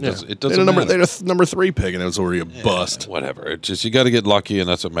 years. It doesn't matter. They had a number 3 pick, and it was already a bust. Whatever. It's just, you got to get lucky, and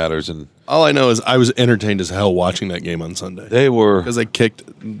that's what matters. And all I know is I was entertained as hell watching that game on Sunday. They were. Because they kicked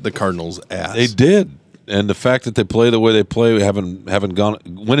the Cardinals' ass. They did. And the fact that they play the way they play,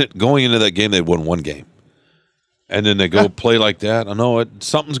 going into that game, they won one game. And then they go play like that. I know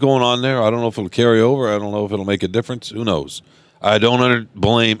something's going on there. I don't know if it'll carry over. I don't know if it'll make a difference. Who knows? I don't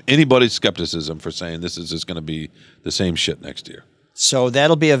blame anybody's skepticism for saying this is just going to be the same shit next year. So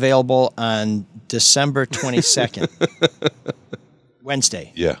that'll be available on December 22nd,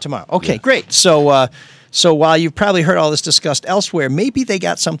 Wednesday. Yeah. Tomorrow. Okay, great. So while you've probably heard all this discussed elsewhere, maybe they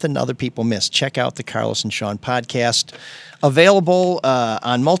got something other people missed. Check out the Carlos and Sean podcast. Available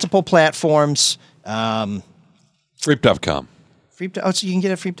on multiple platforms. Freep.com. So you can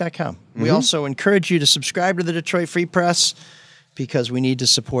get it at Freep.com. We also encourage you to subscribe to the Detroit Free Press, because we need to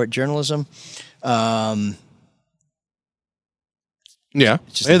support journalism. And the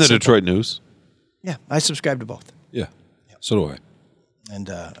Detroit News. Yeah, I subscribe to both. Yeah, so do I. And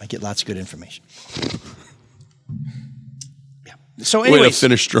I get lots of good information. Yeah. So anyway, way to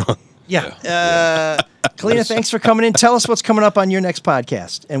finish strong. Yeah. Kalina, thanks for coming in. Tell us what's coming up on your next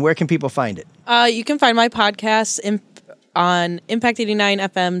podcast, and where can people find it? You can find my podcast on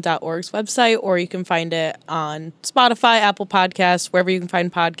impact89fm.org's website, or you can find it on Spotify, Apple Podcasts, wherever you can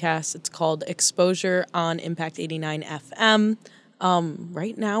find podcasts. It's called Exposure on Impact 89 FM.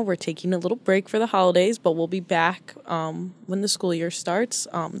 Right now, we're taking a little break for the holidays, but we'll be back when the school year starts.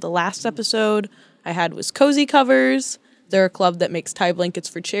 The last episode I had was Cozy Covers. They're a club that makes tie blankets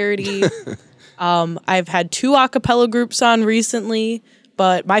for charity. I've had 2 a cappella groups on recently,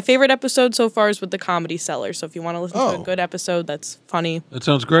 but my favorite episode so far is with the Comedy Cellar. So if you want to listen to a good episode that's funny, that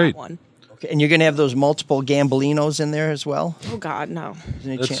sounds great. One. Okay, and you're going to have those multiple Gambolinos in there as well? Oh God, no.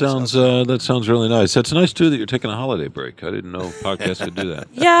 That sounds really nice. That's nice too that you're taking a holiday break. I didn't know podcasts could do that.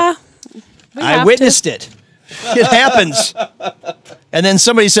 Yeah, I witnessed it. It happens. And then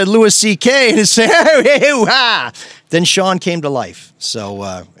somebody said Louis C.K. and it said, then Sean came to life.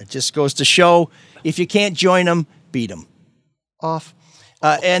 So it just goes to show, if you can't join them, beat them. Off.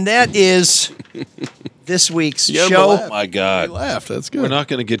 And that is this week's show. Oh my God. He laughed. That's good. We're not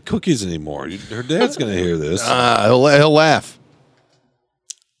going to get cookies anymore. Her dad's going to hear this. He'll laugh.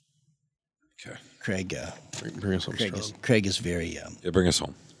 Okay. Craig. Bring us home. Craig is very. Bring us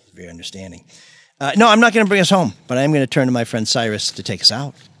home. Very understanding. No, I'm not going to bring us home, but I'm going to turn to my friend Cyrus to take us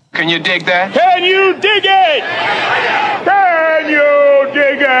out. Can you dig that? Can you dig it? Can you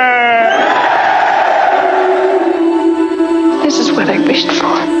dig it? This is what I wished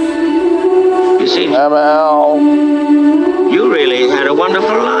for. You see, ML, you really had a wonderful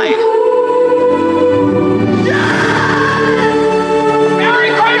life.